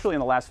 especially in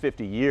the last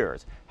 50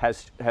 years,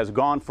 has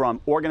gone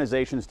from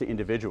organizations to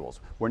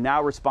individuals. We're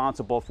now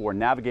responsible for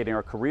navigating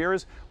our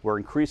careers. We're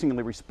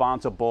increasingly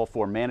responsible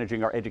for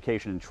managing our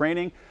education and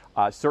training.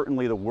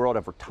 Certainly the world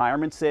of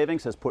retirement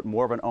savings has put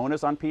more of an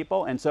onus on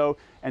people. And so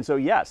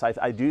yes,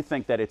 I do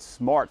think that it's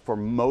smart for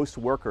most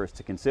workers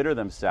to consider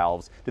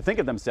themselves, to think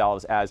of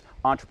themselves as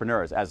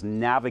entrepreneurs, as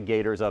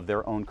navigators of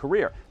their own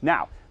career.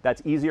 Now,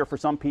 that's easier for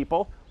some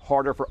people,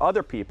 harder for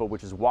other people,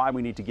 which is why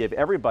we need to give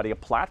everybody a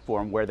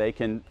platform where they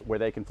can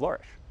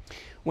flourish.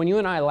 When you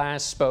and I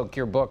last spoke,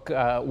 your book,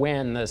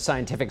 When, The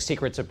Scientific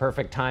Secrets of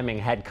Perfect Timing,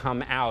 had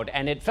come out.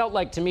 And it felt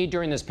like to me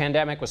during this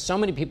pandemic, with so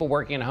many people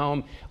working at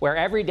home, where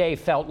every day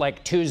felt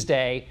like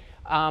Tuesday,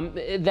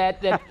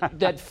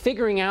 that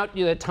figuring out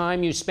the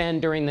time you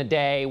spend during the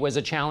day was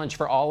a challenge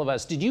for all of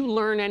us. Did you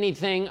learn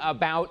anything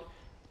about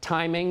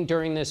timing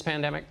during this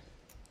pandemic?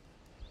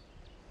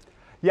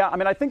 Yeah, I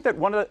mean, I think that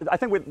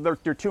there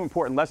are two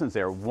important lessons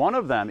there. One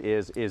of them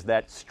is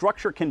that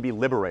structure can be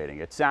liberating.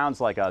 It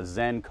sounds like a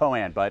Zen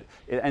koan, but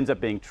it ends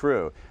up being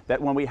true.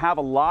 That when we have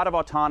a lot of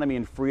autonomy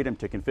and freedom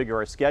to configure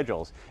our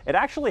schedules, it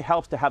actually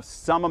helps to have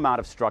some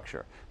amount of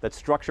structure. That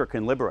structure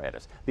can liberate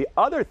us. The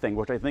other thing,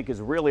 which I think is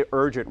really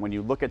urgent when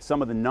you look at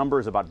some of the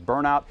numbers about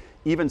burnout,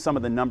 even some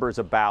of the numbers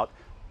about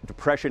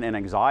depression and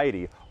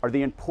anxiety, are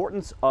the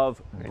importance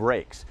of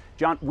breaks.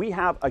 John, we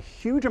have a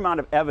huge amount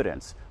of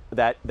evidence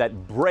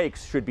that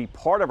breaks should be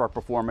part of our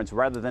performance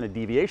rather than a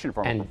deviation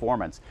from our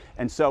performance.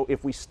 And so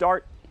if we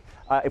start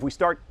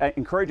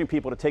encouraging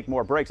people to take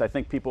more breaks, I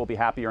think people will be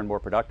happier and more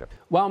productive.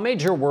 While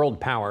major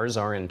world powers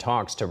are in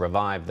talks to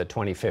revive the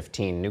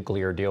 2015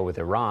 nuclear deal with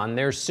Iran,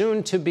 there's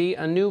soon to be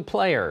a new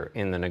player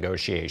in the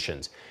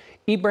negotiations.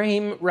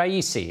 Ebrahim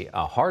Raisi,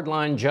 a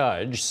hardline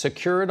judge,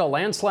 secured a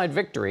landslide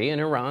victory in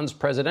Iran's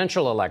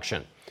presidential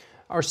election.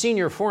 Our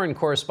senior foreign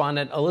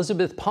correspondent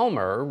Elizabeth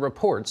Palmer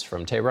reports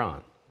from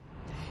Tehran.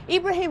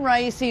 Ebrahim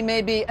Raisi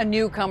may be a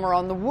newcomer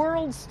on the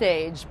world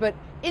stage, but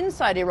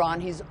inside Iran,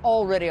 he's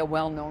already a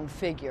well-known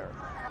figure.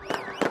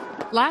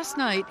 Last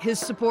night, his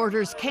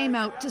supporters came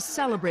out to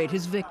celebrate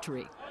his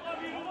victory.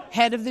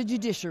 Head of the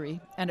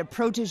judiciary and a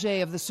protege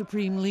of the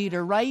supreme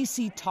leader,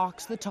 Raisi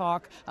talks the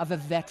talk of a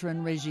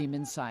veteran regime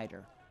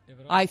insider.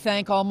 I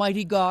thank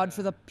Almighty God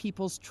for the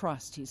people's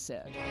trust, he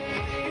said.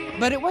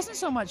 But it wasn't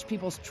so much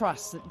people's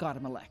trust that got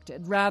him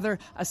elected, rather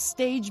a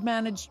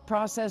stage-managed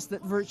process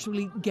that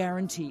virtually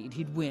guaranteed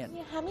he'd win.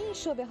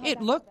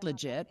 It looked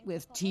legit,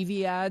 with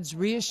TV ads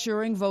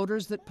reassuring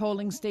voters that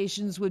polling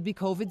stations would be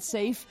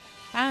COVID-safe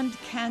and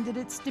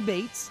candidates'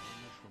 debates.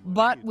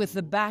 But with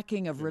the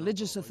backing of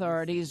religious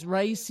authorities,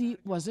 Raisi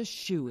was a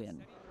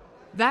shoo-in.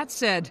 That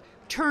said,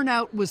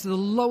 turnout was the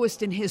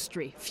lowest in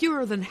history.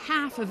 Fewer than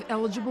half of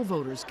eligible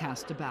voters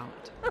cast a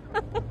ballot.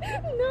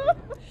 No.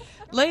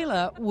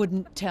 Layla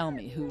wouldn't tell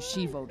me who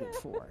she voted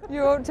for.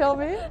 You won't tell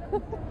me?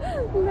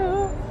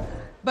 No.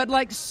 But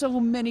like so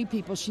many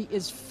people, she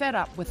is fed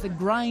up with the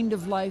grind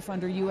of life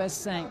under U.S.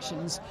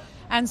 sanctions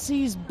and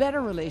sees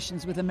better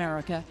relations with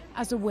America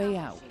as a way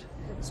out.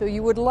 So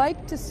you would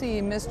like to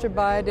see Mr.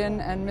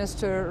 Biden and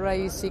Mr.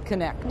 Raisi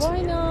connect?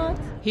 Why not?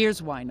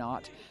 Here's why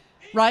not.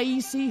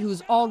 Raisi,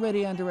 who's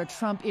already under a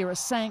Trump-era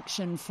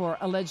sanction for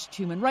alleged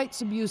human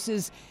rights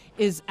abuses,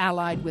 is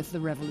allied with the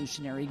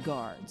Revolutionary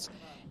Guards,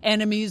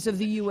 enemies of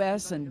the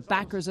U.S. and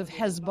backers of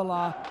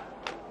Hezbollah,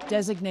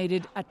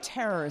 designated a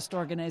terrorist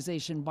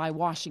organization by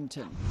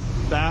Washington.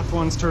 Bath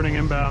one's turning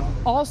inbound.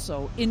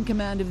 Also in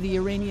command of the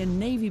Iranian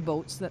Navy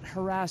boats that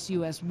harass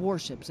U.S.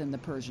 warships in the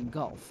Persian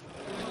Gulf.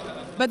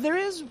 But there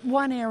is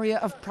one area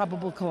of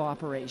probable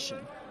cooperation,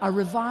 a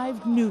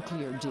revived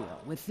nuclear deal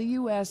with the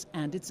U.S.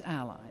 and its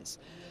allies.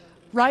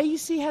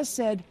 Raisi has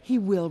said he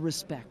will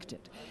respect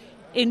it,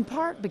 in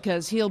part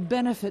because he'll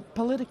benefit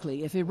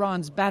politically if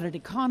Iran's battered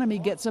economy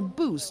gets a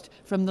boost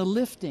from the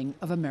lifting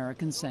of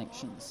American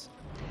sanctions.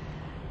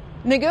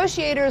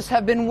 Negotiators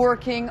have been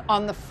working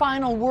on the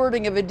final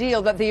wording of a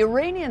deal that the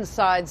Iranian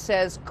side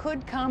says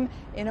could come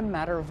in a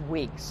matter of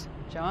weeks.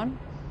 John?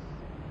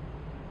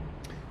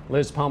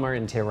 Liz Palmer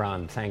in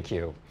Tehran, thank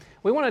you.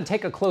 We want to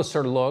take a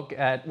closer look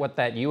at what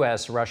that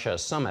U.S.-Russia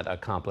summit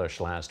accomplished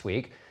last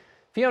week.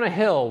 Fiona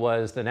Hill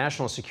was the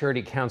National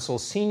Security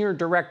Council's senior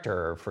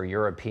director for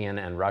European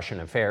and Russian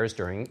affairs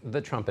during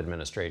the Trump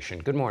administration.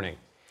 Good morning.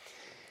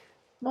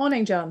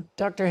 Morning, John.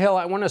 Dr. Hill,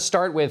 I want to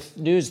start with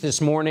news this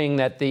morning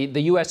that the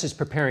U.S. is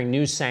preparing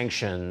new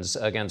sanctions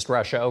against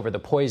Russia over the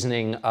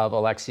poisoning of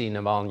Alexei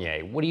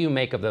Navalny. What do you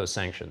make of those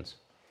sanctions?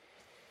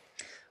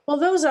 Well,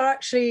 those are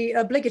actually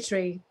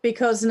obligatory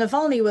because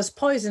Navalny was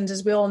poisoned,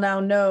 as we all now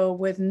know,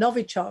 with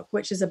Novichok,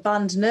 which is a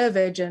banned nerve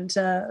agent,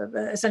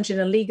 essentially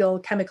an illegal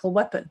chemical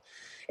weapon.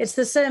 It's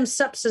the same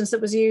substance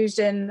that was used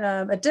in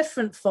a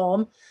different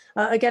form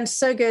against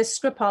Sergei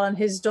Skripal and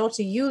his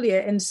daughter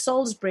Yulia in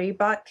Salisbury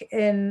back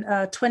in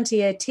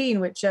 2018,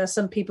 which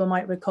some people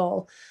might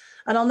recall.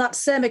 And on that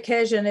same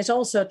occasion, it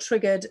also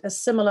triggered a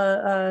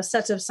similar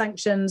set of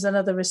sanctions and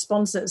other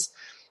responses.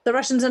 The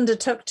Russians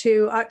undertook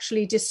to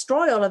actually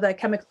destroy all of their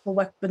chemical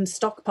weapon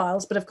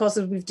stockpiles. But of course,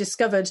 as we've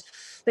discovered,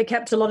 they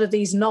kept a lot of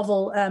these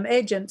novel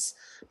agents,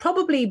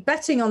 probably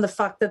betting on the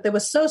fact that they were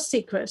so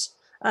secret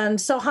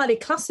and so highly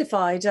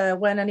classified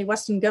when any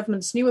Western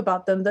governments knew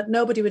about them that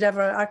nobody would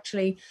ever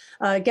actually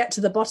get to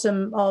the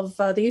bottom of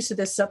the use of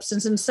this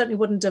substance and certainly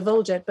wouldn't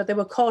divulge it. But they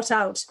were caught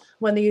out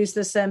when they used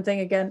the same thing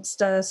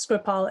against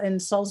Skripal in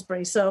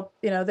Salisbury. So,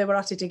 they were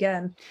at it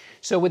again.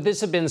 So would this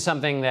have been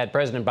something that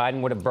President Biden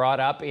would have brought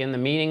up in the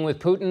meeting with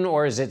Putin,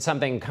 or is it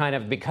something kind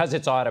of, because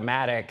it's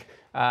automatic,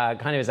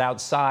 kind of is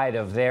outside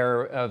of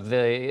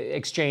the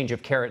exchange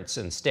of carrots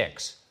and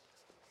sticks?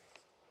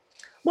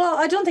 Well,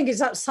 I don't think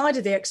it's outside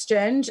of the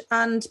exchange.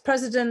 And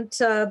President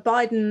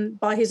Biden,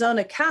 by his own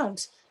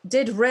account,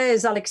 did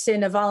raise Alexei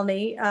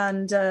Navalny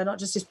and not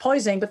just his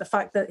poisoning, but the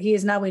fact that he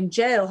is now in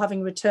jail,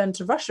 having returned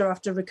to Russia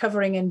after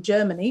recovering in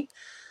Germany.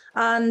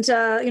 And,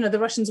 the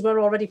Russians were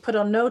already put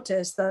on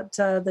notice that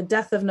the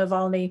death of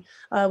Navalny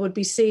would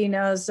be seen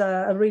as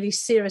a really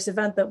serious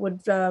event that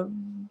would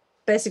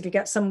basically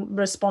get some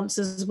response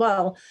as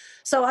well.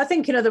 So I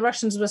think, the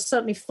Russians were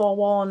certainly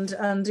forewarned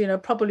and,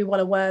 probably well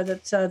aware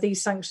that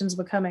these sanctions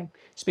were coming.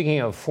 Speaking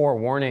of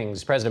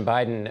forewarnings, President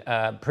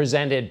Biden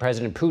presented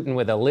President Putin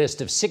with a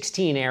list of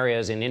 16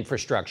 areas in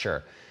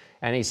infrastructure.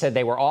 And he said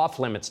they were off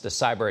limits to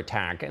cyber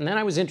attack. And then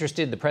I was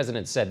interested, the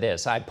president said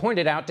this: I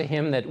pointed out to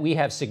him that we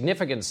have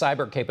significant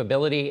cyber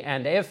capability,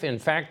 and if, in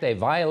fact, they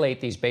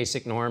violate these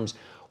basic norms,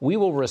 we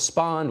will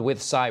respond with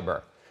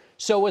cyber.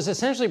 So was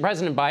essentially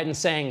President Biden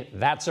saying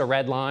that's a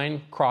red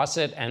line, cross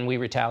it, and we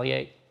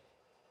retaliate?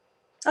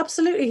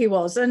 Absolutely, he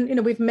was.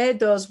 And, we've made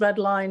those red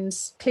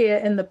lines clear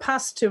in the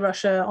past to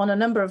Russia on a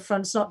number of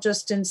fronts, not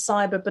just in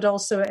cyber, but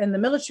also in the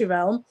military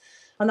realm.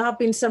 And there have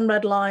been some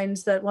red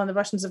lines that when the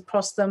Russians have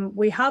crossed them,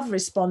 we have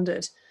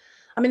responded.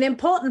 I mean, the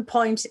important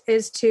point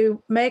is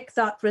to make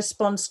that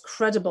response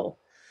credible.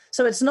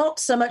 So it's not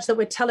so much that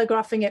we're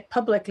telegraphing it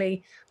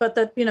publicly, but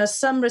that,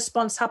 some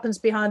response happens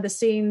behind the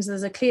scenes.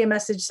 There's a clear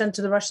message sent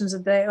to the Russians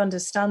that they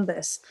understand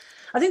this.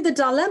 I think the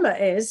dilemma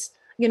is,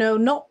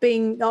 not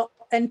being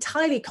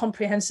entirely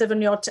comprehensive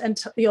in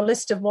your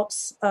list of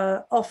what's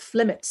off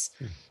limits.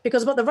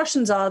 Because what the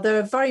Russians are,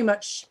 they're very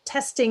much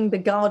testing the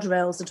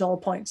guardrails at all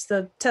points.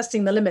 They're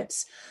testing the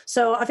limits.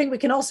 So I think we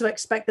can also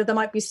expect that there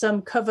might be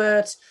some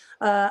covert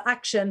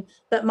action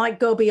that might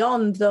go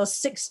beyond those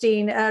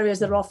 16 areas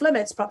that are off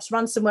limits, perhaps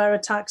ransomware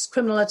attacks,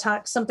 criminal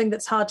attacks, something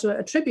that's hard to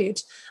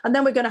attribute. And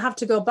then we're going to have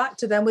to go back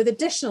to them with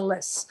additional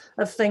lists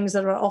of things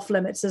that are off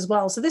limits as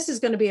well. So this is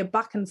going to be a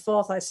back and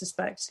forth, I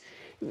suspect.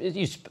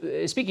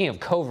 Speaking of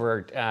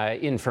covert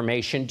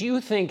information, do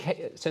you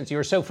think, since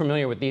you're so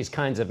familiar with these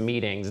kinds of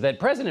meetings, that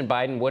President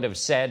Biden would have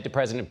said to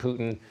President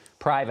Putin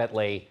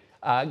privately,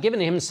 given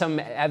him some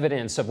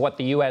evidence of what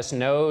the U.S.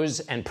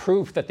 knows and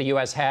proof that the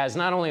U.S. has,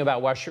 not only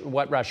about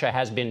what Russia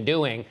has been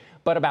doing,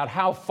 but about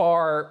how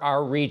far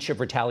our reach of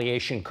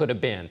retaliation could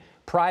have been?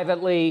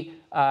 Privately,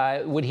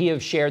 would he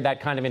have shared that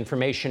kind of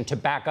information to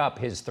back up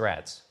his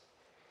threats?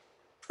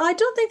 I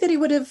don't think that he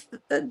would have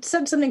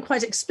said something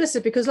quite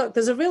explicit because, look,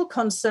 there's a real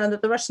concern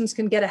that the Russians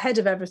can get ahead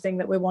of everything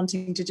that we're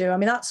wanting to do. I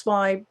mean, that's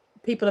why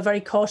people are very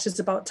cautious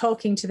about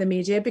talking to the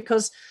media,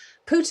 because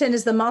Putin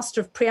is the master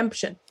of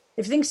preemption.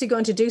 If he thinks he's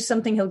going to do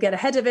something, he'll get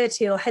ahead of it,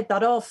 he'll head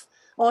that off,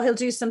 or he'll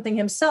do something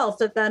himself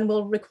that then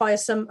will require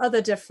some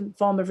other different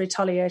form of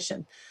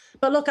retaliation.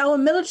 But look, our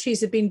militaries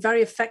have been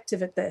very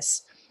effective at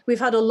this. We've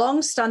had a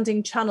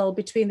long-standing channel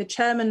between the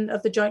chairman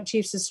of the Joint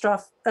Chiefs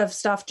of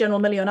Staff, General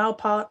Milley on our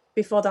part,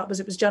 before that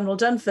it was General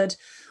Dunford,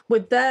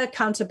 with their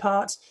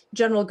counterpart,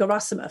 General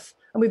Gerasimov.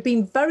 And we've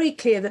been very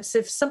clear that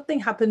if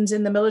something happens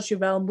in the military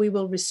realm, we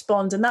will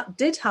respond. And that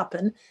did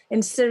happen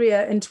in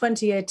Syria in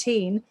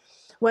 2018,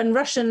 when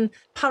Russian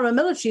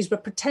paramilitaries were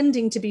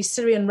pretending to be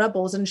Syrian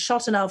rebels and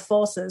shot in our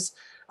forces.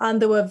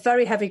 And there were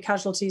very heavy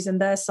casualties on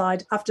their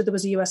side after there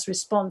was a US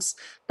response.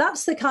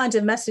 That's the kind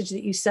of message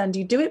that you send.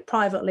 You do it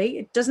privately.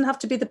 It doesn't have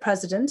to be the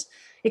president.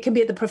 It can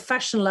be at the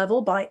professional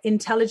level by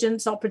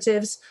intelligence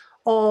operatives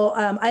or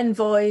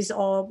envoys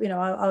or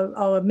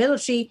our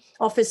military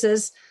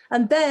officers.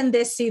 And then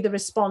they see the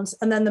response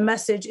and then the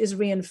message is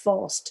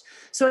reinforced.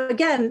 So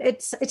again,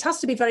 it has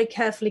to be very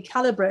carefully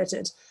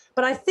calibrated.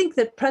 But I think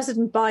that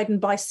President Biden,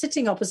 by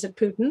sitting opposite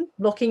Putin,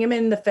 looking him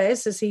in the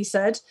face, as he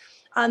said,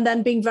 and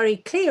then being very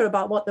clear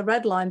about what the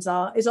red lines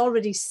are, is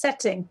already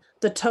setting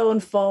the tone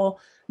for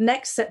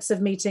next sets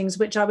of meetings,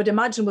 which I would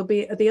imagine will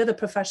be at the other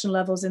professional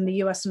levels in the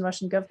US and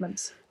Russian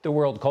governments. The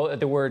word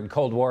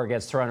Cold War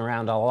gets thrown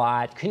around a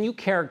lot. Can you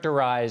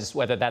characterize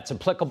whether that's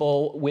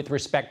applicable with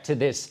respect to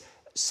this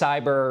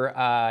cyber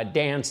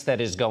dance that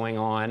is going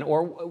on,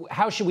 or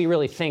how should we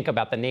really think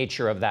about the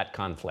nature of that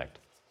conflict?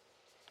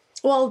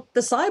 Well, the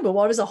cyber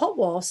war is a hot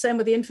war, same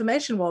with the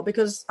information war,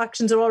 because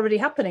actions are already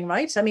happening,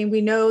 right? I mean, we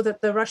know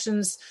that the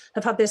Russians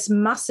have had this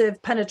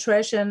massive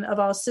penetration of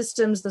our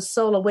systems, the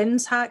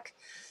SolarWinds hack.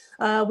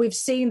 We've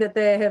seen that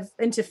they have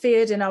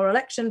interfered in our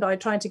election by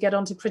trying to get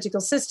onto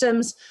critical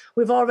systems.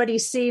 We've already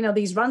seen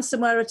these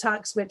ransomware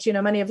attacks, which,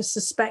 many of us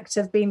suspect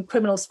have been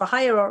criminals for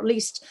hire, or at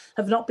least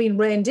have not been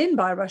reined in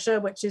by Russia,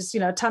 which is,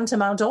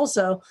 tantamount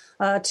also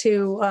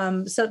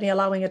to certainly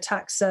allowing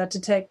attacks to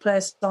take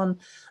place on,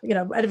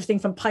 everything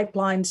from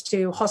pipelines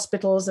to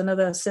hospitals and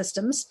other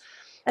systems.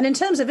 And in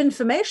terms of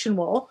information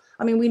war,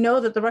 I mean, we know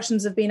that the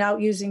Russians have been out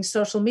using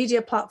social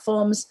media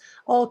platforms,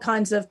 all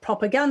kinds of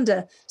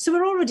propaganda. So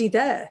we're already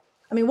there.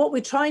 I mean, what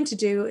we're trying to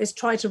do is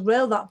try to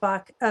rail that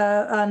back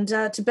and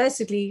to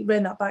basically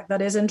rein that back,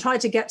 that is, and try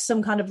to get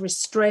some kind of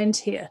restraint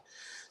here.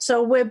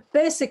 So we're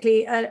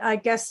basically, I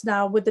guess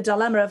now, with the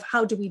dilemma of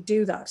how do we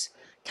do that?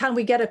 Can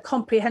we get a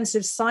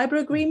comprehensive cyber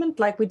agreement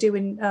like we do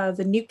in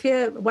the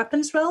nuclear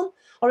weapons realm?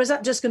 Or is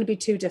that just going to be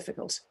too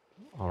difficult?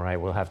 All right,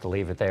 we'll have to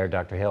leave it there.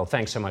 Dr. Hill,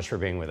 thanks so much for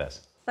being with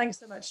us. Thanks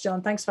so much,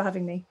 John. Thanks for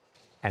having me.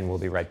 And we'll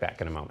be right back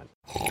in a moment.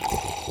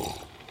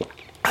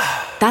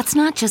 That's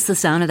not just the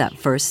sound of that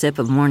first sip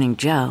of Morning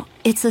Joe.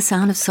 It's the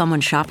sound of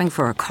someone shopping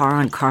for a car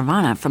on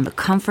Carvana from the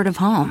comfort of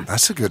home.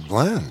 That's a good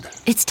blend.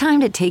 It's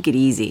time to take it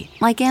easy,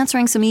 like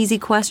answering some easy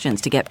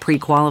questions to get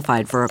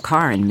pre-qualified for a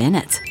car in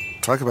minutes.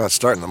 Talk about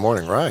starting the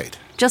morning right.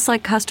 Just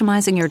like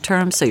customizing your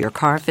terms so your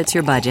car fits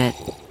your budget.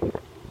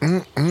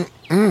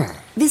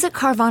 Visit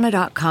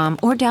Carvana.com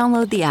or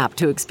download the app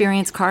to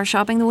experience car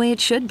shopping the way it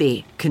should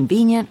be.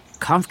 Convenient,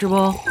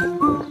 comfortable.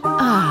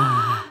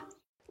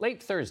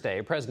 Late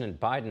Thursday, President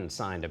Biden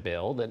signed a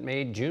bill that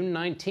made June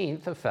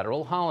 19th a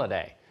federal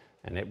holiday,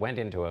 and it went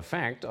into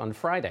effect on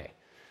Friday.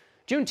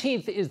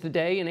 Juneteenth is the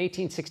day in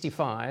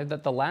 1865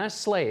 that the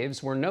last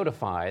slaves were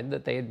notified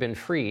that they had been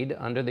freed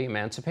under the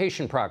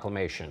Emancipation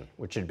Proclamation,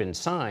 which had been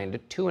signed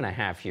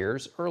 2.5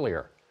 years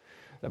earlier.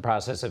 The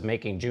process of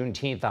making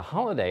Juneteenth a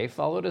holiday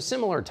followed a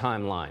similar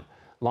timeline,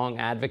 long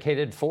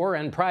advocated for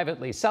and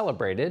privately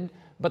celebrated,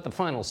 but the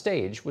final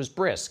stage was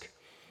brisk.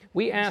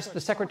 We asked the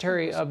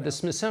Secretary of the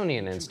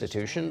Smithsonian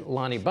Institution,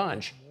 Lonnie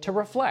Bunch, to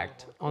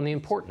reflect on the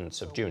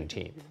importance of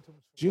Juneteenth.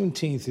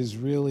 Juneteenth is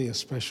really a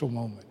special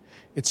moment.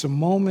 It's a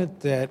moment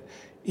that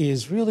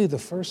is really the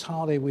first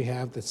holiday we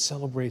have that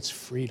celebrates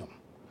freedom,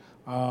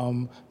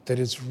 that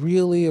is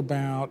really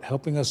about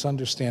helping us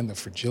understand the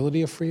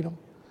fragility of freedom,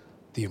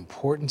 the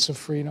importance of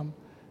freedom,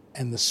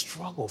 and the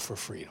struggle for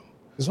freedom.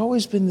 There's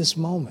always been this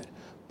moment,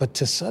 But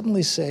to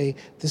suddenly say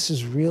this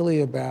is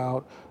really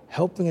about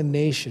helping a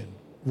nation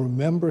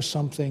remember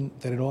something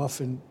that it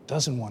often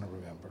doesn't want to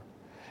remember,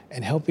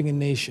 and helping a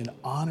nation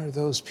honor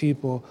those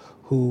people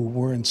who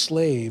were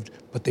enslaved,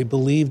 but they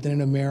believed in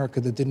an America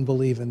that didn't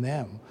believe in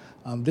them.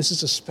 This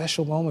is a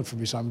special moment for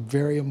me, so I'm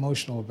very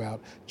emotional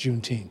about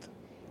Juneteenth.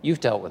 You've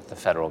dealt with the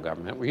federal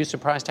government. Were you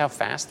surprised how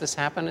fast this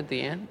happened at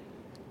the end?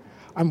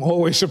 I'm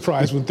always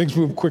surprised when things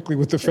move quickly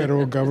with the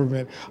federal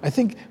government. I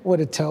think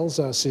what it tells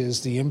us is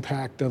the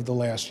impact of the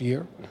last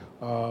year,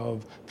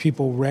 of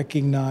people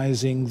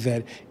recognizing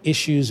that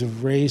issues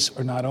of race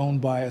are not owned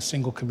by a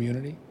single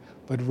community,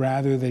 but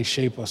rather they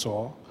shape us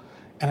all.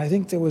 And I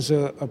think there was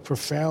a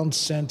profound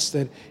sense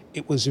that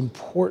it was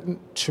important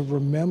to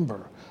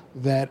remember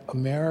that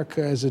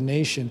America as a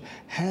nation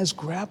has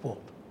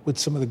grappled with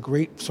some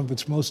of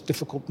its most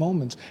difficult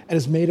moments and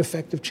has made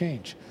effective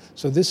change.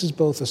 So this is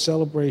both a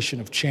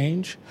celebration of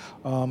change,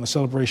 a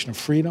celebration of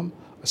freedom,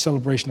 a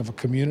celebration of a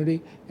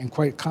community, and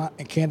quite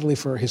candidly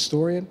for a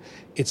historian,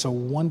 it's a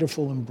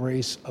wonderful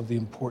embrace of the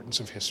importance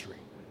of history.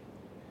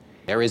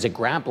 There is a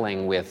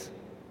grappling with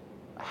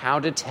how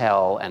to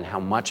tell and how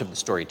much of the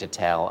story to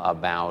tell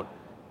about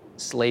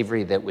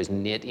slavery that was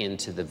knit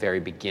into the very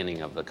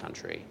beginning of the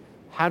country.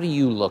 How do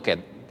you look at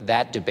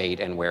that debate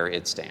and where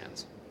it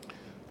stands?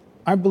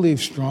 I believe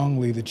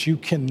strongly that you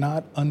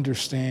cannot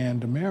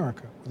understand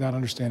America without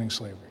understanding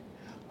slavery.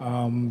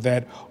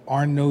 That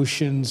our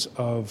notions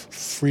of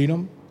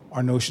freedom,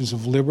 our notions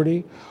of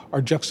liberty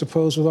are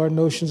juxtaposed with our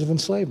notions of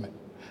enslavement.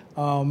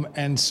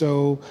 And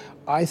so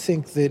I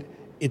think that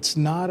it's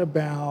not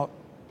about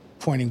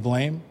pointing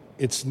blame.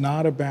 It's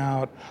not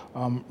about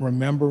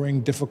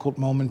remembering difficult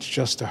moments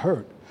just to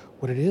hurt.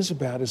 What it is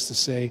about is to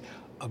say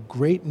a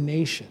great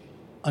nation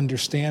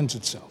understands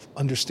itself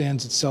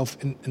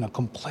in a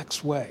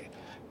complex way.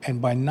 And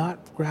by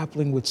not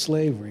grappling with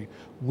slavery,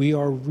 we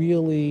are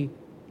really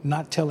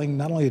not telling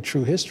not only a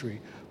true history,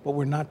 but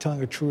we're not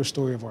telling a truer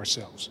story of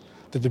ourselves.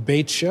 The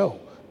debates show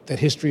that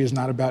history is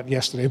not about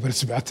yesterday, but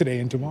it's about today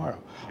and tomorrow.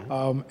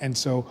 And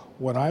so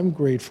what I'm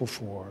grateful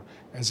for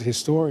as a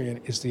historian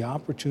is the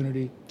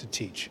opportunity to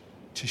teach,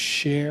 to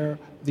share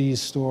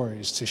these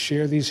stories, to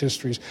share these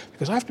histories.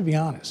 Because I have to be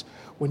honest,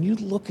 when you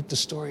look at the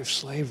story of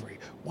slavery,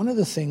 one of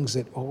the things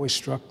that always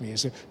struck me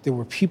is that there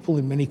were people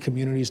in many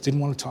communities didn't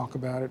want to talk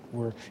about it,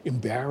 were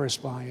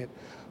embarrassed by it.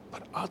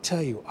 But I'll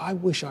tell you, I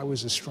wish I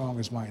was as strong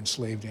as my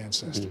enslaved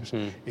ancestors.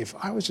 Mm-hmm. If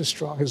I was as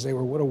strong as they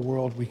were, what a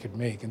world we could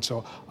make. And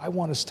so I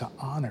want us to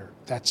honor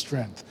that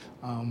strength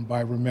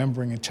by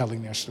remembering and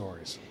telling their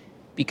stories.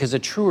 Because a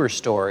truer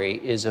story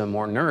is a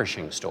more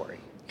nourishing story.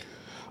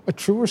 A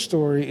truer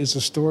story is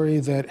a story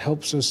that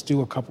helps us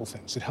do a couple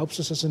things. It helps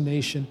us as a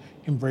nation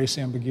embrace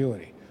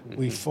ambiguity. Mm-hmm.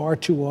 We far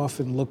too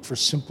often look for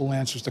simple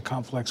answers to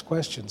complex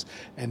questions,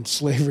 and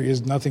slavery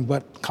is nothing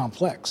but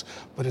complex.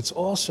 But it's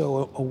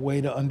also a way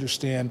to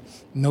understand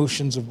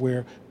notions of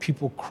where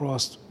people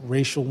crossed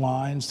racial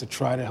lines to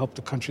try to help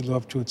the country live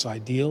up to its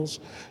ideals.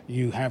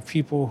 You have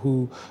people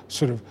who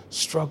sort of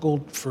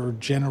struggled for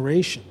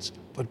generations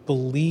but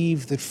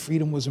believed that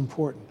freedom was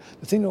important.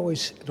 The thing that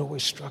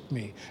always struck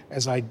me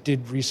as I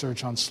did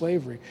research on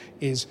slavery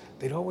is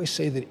they'd always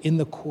say that in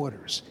the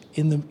quarters,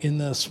 in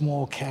the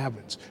small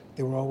cabins,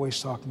 they were always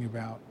talking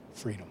about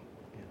freedom.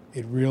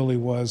 Yeah. It really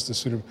was the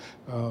sort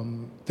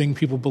of thing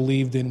people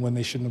believed in when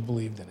they shouldn't have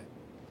believed in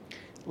it.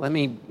 Let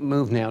me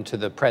move now to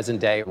the present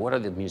day. What are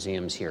the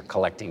museums here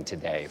collecting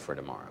today for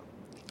tomorrow?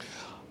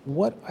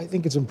 What I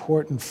think is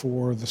important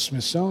for the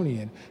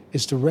Smithsonian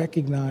is to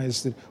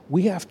recognize that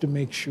we have to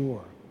make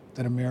sure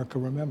that America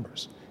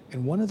remembers.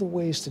 And one of the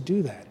ways to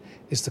do that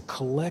is to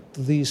collect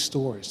these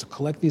stories, to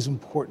collect these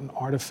important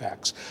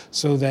artifacts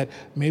so that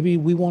maybe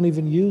we won't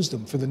even use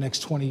them for the next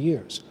 20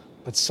 years.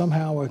 But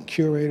somehow a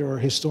curator or a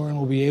historian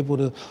will be able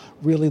to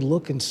really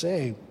look and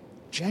say,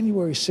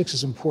 January 6th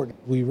is important.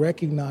 We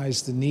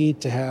recognize the need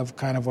to have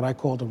kind of what I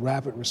call the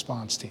rapid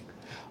response team,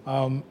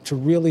 to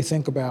really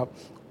think about,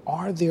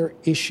 are there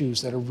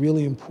issues that are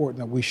really important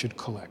that we should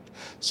collect?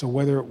 So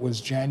whether it was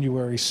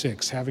January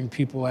 6th, having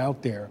people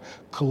out there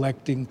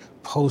collecting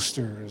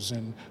posters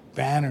and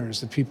banners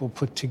that people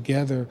put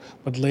together,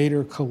 but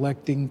later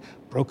collecting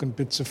broken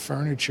bits of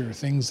furniture,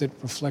 things that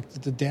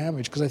reflected the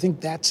damage, because I think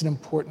that's an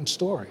important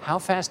story. How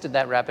fast did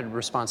that rapid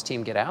response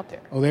team get out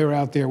there? Oh, they were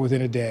out there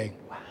within a day.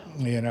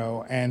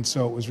 Wow. And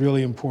so it was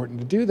really important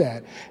to do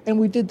that. And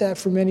we did that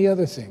for many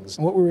other things.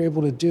 And what we were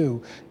able to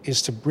do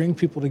is to bring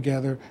people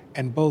together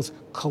and both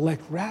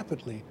collect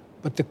rapidly,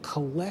 but to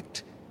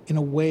collect in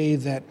a way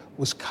that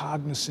was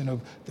cognizant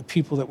of the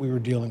people that we were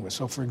dealing with.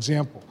 So for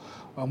example,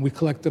 we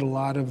collected a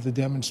lot of the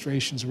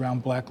demonstrations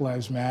around Black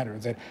Lives Matter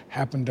that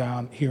happened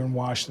down here in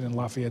Washington,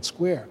 Lafayette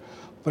Square.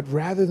 But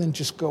rather than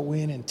just go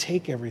in and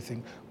take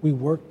everything, we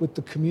worked with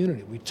the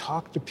community. We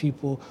talked to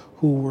people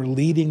who were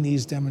leading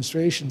these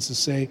demonstrations to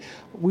say,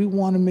 we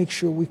want to make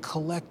sure we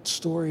collect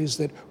stories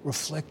that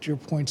reflect your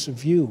points of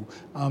view.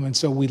 And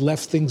so we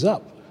left things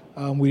up.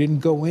 We didn't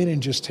go in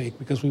and just take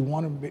because we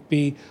want to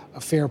be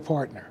a fair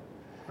partner.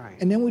 Right.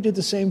 And then we did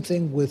the same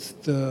thing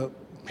with the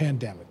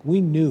pandemic.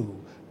 We knew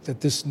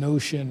that this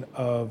notion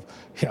of,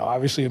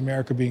 obviously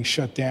America being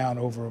shut down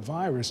over a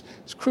virus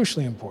is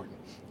crucially important.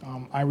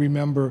 I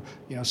remember,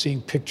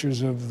 seeing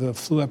pictures of the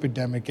flu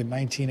epidemic in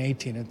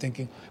 1918 and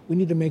thinking, we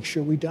need to make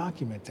sure we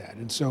document that.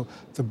 And so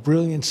the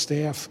brilliant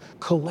staff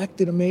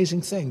collected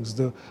amazing things.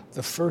 The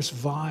first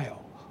vial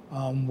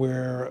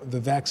where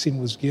the vaccine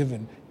was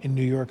given in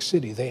New York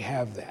City, they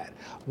have that.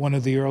 One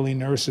of the early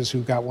nurses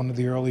who got one of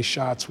the early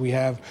shots, we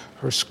have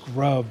her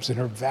scrubs and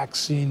her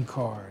vaccine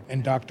card.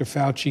 And Dr.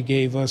 Fauci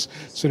gave us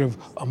sort of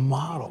a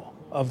model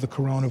of the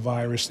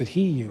coronavirus that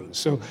he used.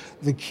 So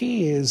the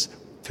key is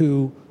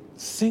to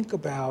think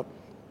about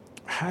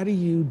how do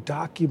you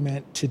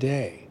document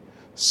today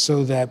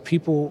so that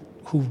people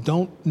who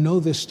don't know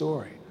this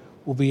story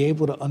will be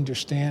able to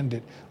understand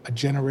it a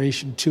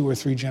generation, 2 or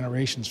 3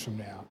 generations from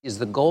now. Is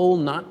the goal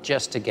not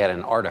just to get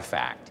an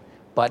artifact,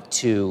 but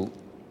to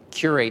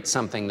curate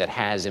something that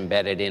has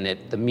embedded in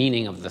it the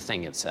meaning of the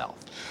thing itself?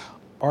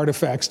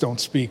 Artifacts don't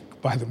speak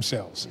by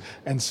themselves.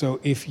 And so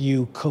if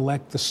you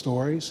collect the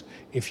stories,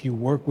 if you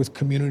work with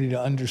community to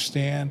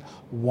understand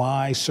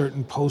why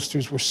certain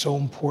posters were so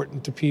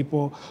important to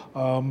people,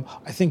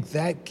 I think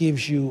that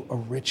gives you a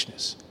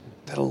richness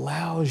that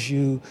allows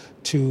you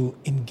to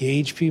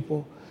engage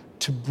people,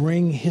 to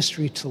bring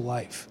history to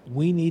life.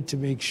 We need to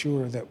make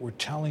sure that we're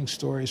telling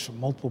stories from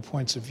multiple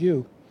points of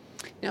view.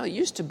 Now, it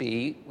used to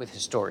be with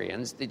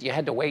historians that you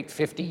had to wait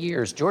 50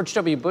 years. George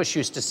W. Bush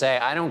used to say,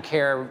 I don't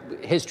care,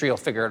 history will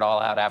figure it all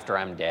out after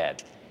I'm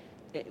dead.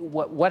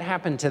 What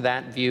happened to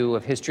that view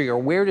of history, or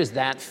where does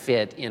that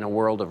fit in a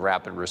world of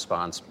rapid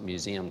response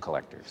museum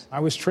collectors? I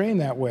was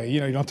trained that way. You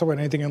don't talk about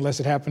anything unless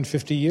it happened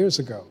 50 years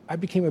ago. I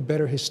became a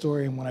better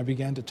historian when I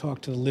began to talk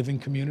to the living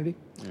community.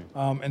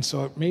 And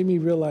so it made me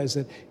realize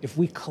that if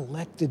we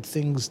collected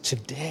things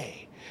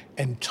today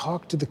and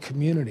talk to the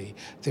community,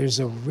 there's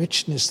a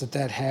richness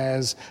that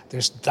has,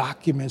 there's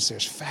documents,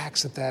 there's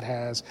facts that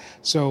has.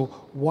 So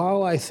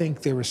while I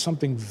think there is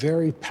something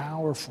very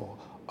powerful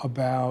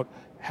about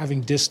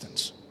having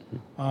distance,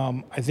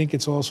 I think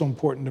it's also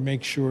important to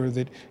make sure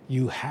that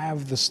you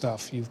have the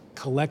stuff, you've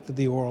collected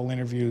the oral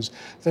interviews,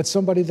 that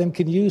somebody then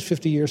can use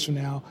 50 years from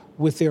now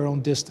with their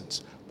own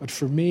distance. But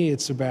for me,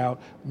 it's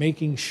about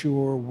making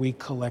sure we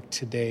collect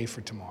today for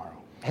tomorrow.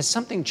 Has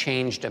something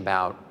changed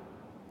about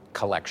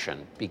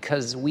collection?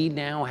 Because we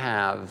now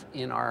have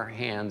in our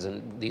hands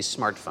these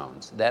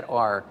smartphones that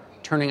are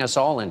turning us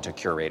all into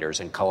curators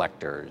and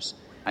collectors.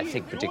 I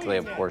think particularly,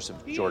 of course,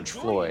 of George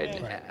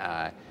Floyd,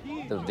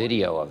 the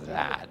video of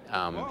that.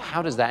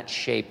 How does that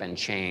shape and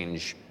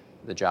change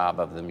the job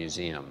of the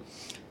museum?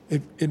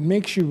 It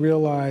makes you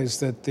realize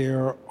that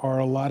there are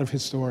a lot of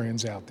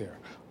historians out there.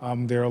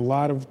 There are a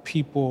lot of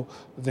people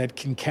that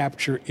can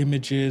capture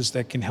images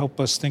that can help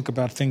us think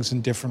about things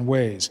in different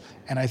ways.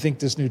 And I think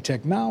this new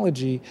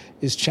technology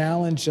has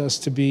challenged us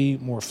to be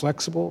more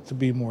flexible, to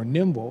be more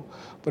nimble,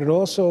 but it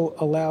also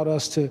allowed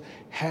us to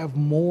have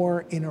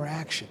more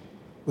interaction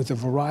with a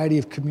variety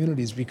of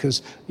communities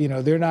because,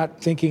 they're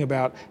not thinking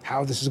about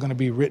how this is going to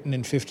be written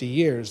in 50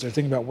 years. They're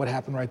thinking about what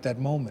happened right that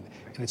moment.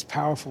 And it's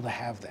powerful to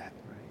have that.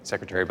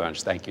 Secretary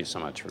Bunch, thank you so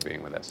much for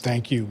being with us.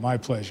 Thank you. My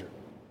pleasure.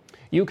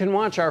 You can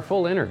watch our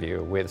full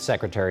interview with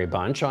Secretary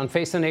Bunch on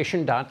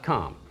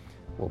facethenation.com.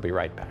 We'll be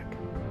right back.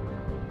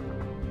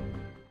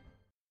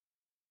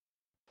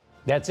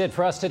 That's it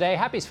for us today.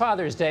 Happy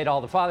Father's Day to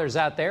all the fathers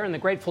out there and the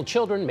grateful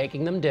children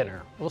making them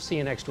dinner. We'll see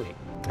you next week.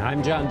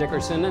 I'm John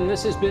Dickerson, and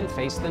this has been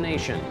Face the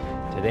Nation.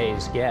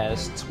 Today's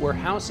guests were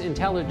House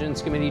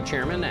Intelligence Committee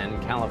Chairman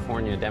and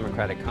California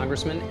Democratic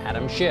Congressman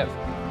Adam Schiff,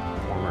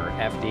 former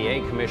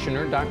FDA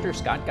Commissioner Dr.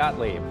 Scott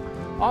Gottlieb,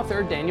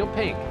 author Daniel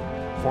Pink,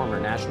 former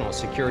National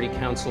Security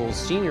Council's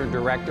Senior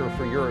Director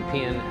for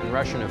European and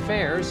Russian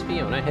Affairs,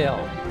 Fiona Hill,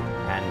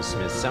 and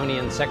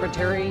Smithsonian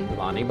Secretary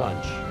Lonnie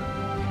Bunch.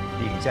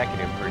 The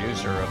executive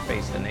producer of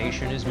Face the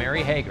Nation is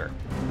Mary Hager.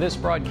 This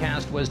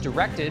broadcast was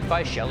directed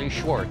by Shelley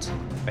Schwartz.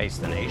 Face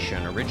the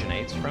Nation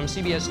originates from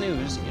CBS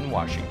News in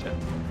Washington.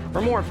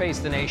 For more Face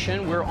the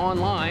Nation, we're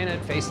online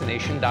at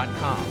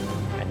facethenation.com.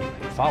 And you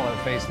can follow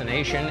Face the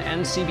Nation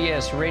and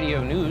CBS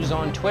Radio News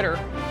on Twitter,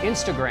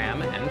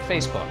 Instagram, and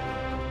Facebook.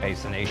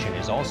 Face the Nation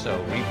is also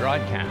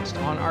rebroadcast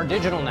on our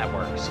digital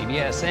network,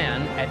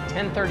 CBSN, at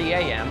 10:30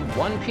 a.m.,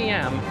 1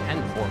 p.m.,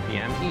 and 4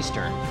 p.m.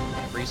 Eastern,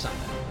 every Sunday.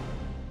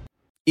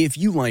 If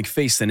you like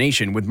Face the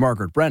Nation with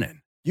Margaret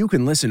Brennan, you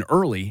can listen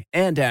early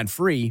and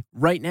ad-free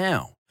right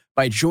now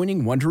by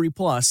joining Wondery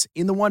Plus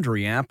in the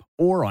Wondery app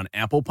or on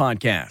Apple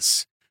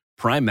Podcasts.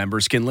 Prime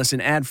members can listen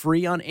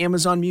ad-free on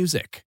Amazon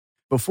Music.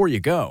 Before you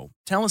go,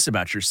 tell us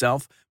about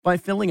yourself by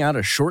filling out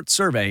a short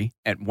survey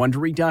at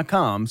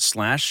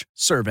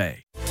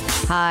Wondery.com/survey.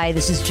 Hi,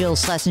 this is Jill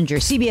Schlesinger,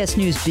 CBS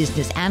News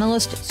business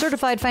analyst,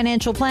 certified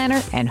financial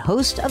planner, and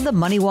host of the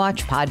Money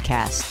Watch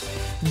podcast.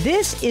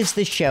 This is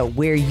the show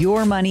where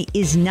your money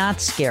is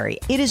not scary.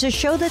 It is a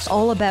show that's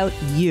all about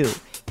you.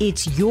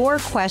 It's your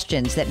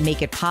questions that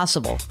make it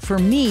possible for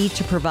me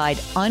to provide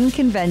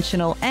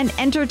unconventional and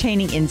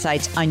entertaining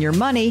insights on your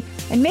money,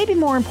 and maybe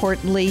more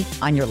importantly,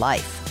 on your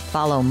life.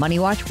 Follow Money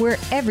Watch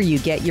wherever you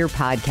get your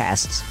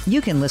podcasts.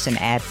 You can listen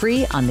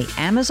ad-free on the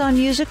Amazon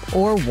Music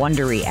or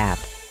Wondery app.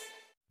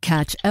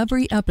 Catch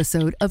every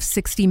episode of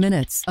 60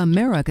 Minutes,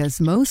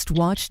 America's most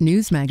watched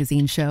news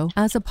magazine show,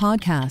 as a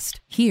podcast.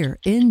 Hear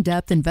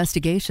in-depth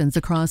investigations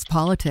across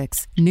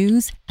politics,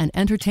 news, and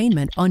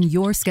entertainment on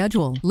your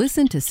schedule.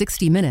 Listen to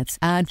 60 Minutes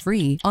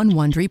ad-free on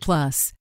Wondery Plus.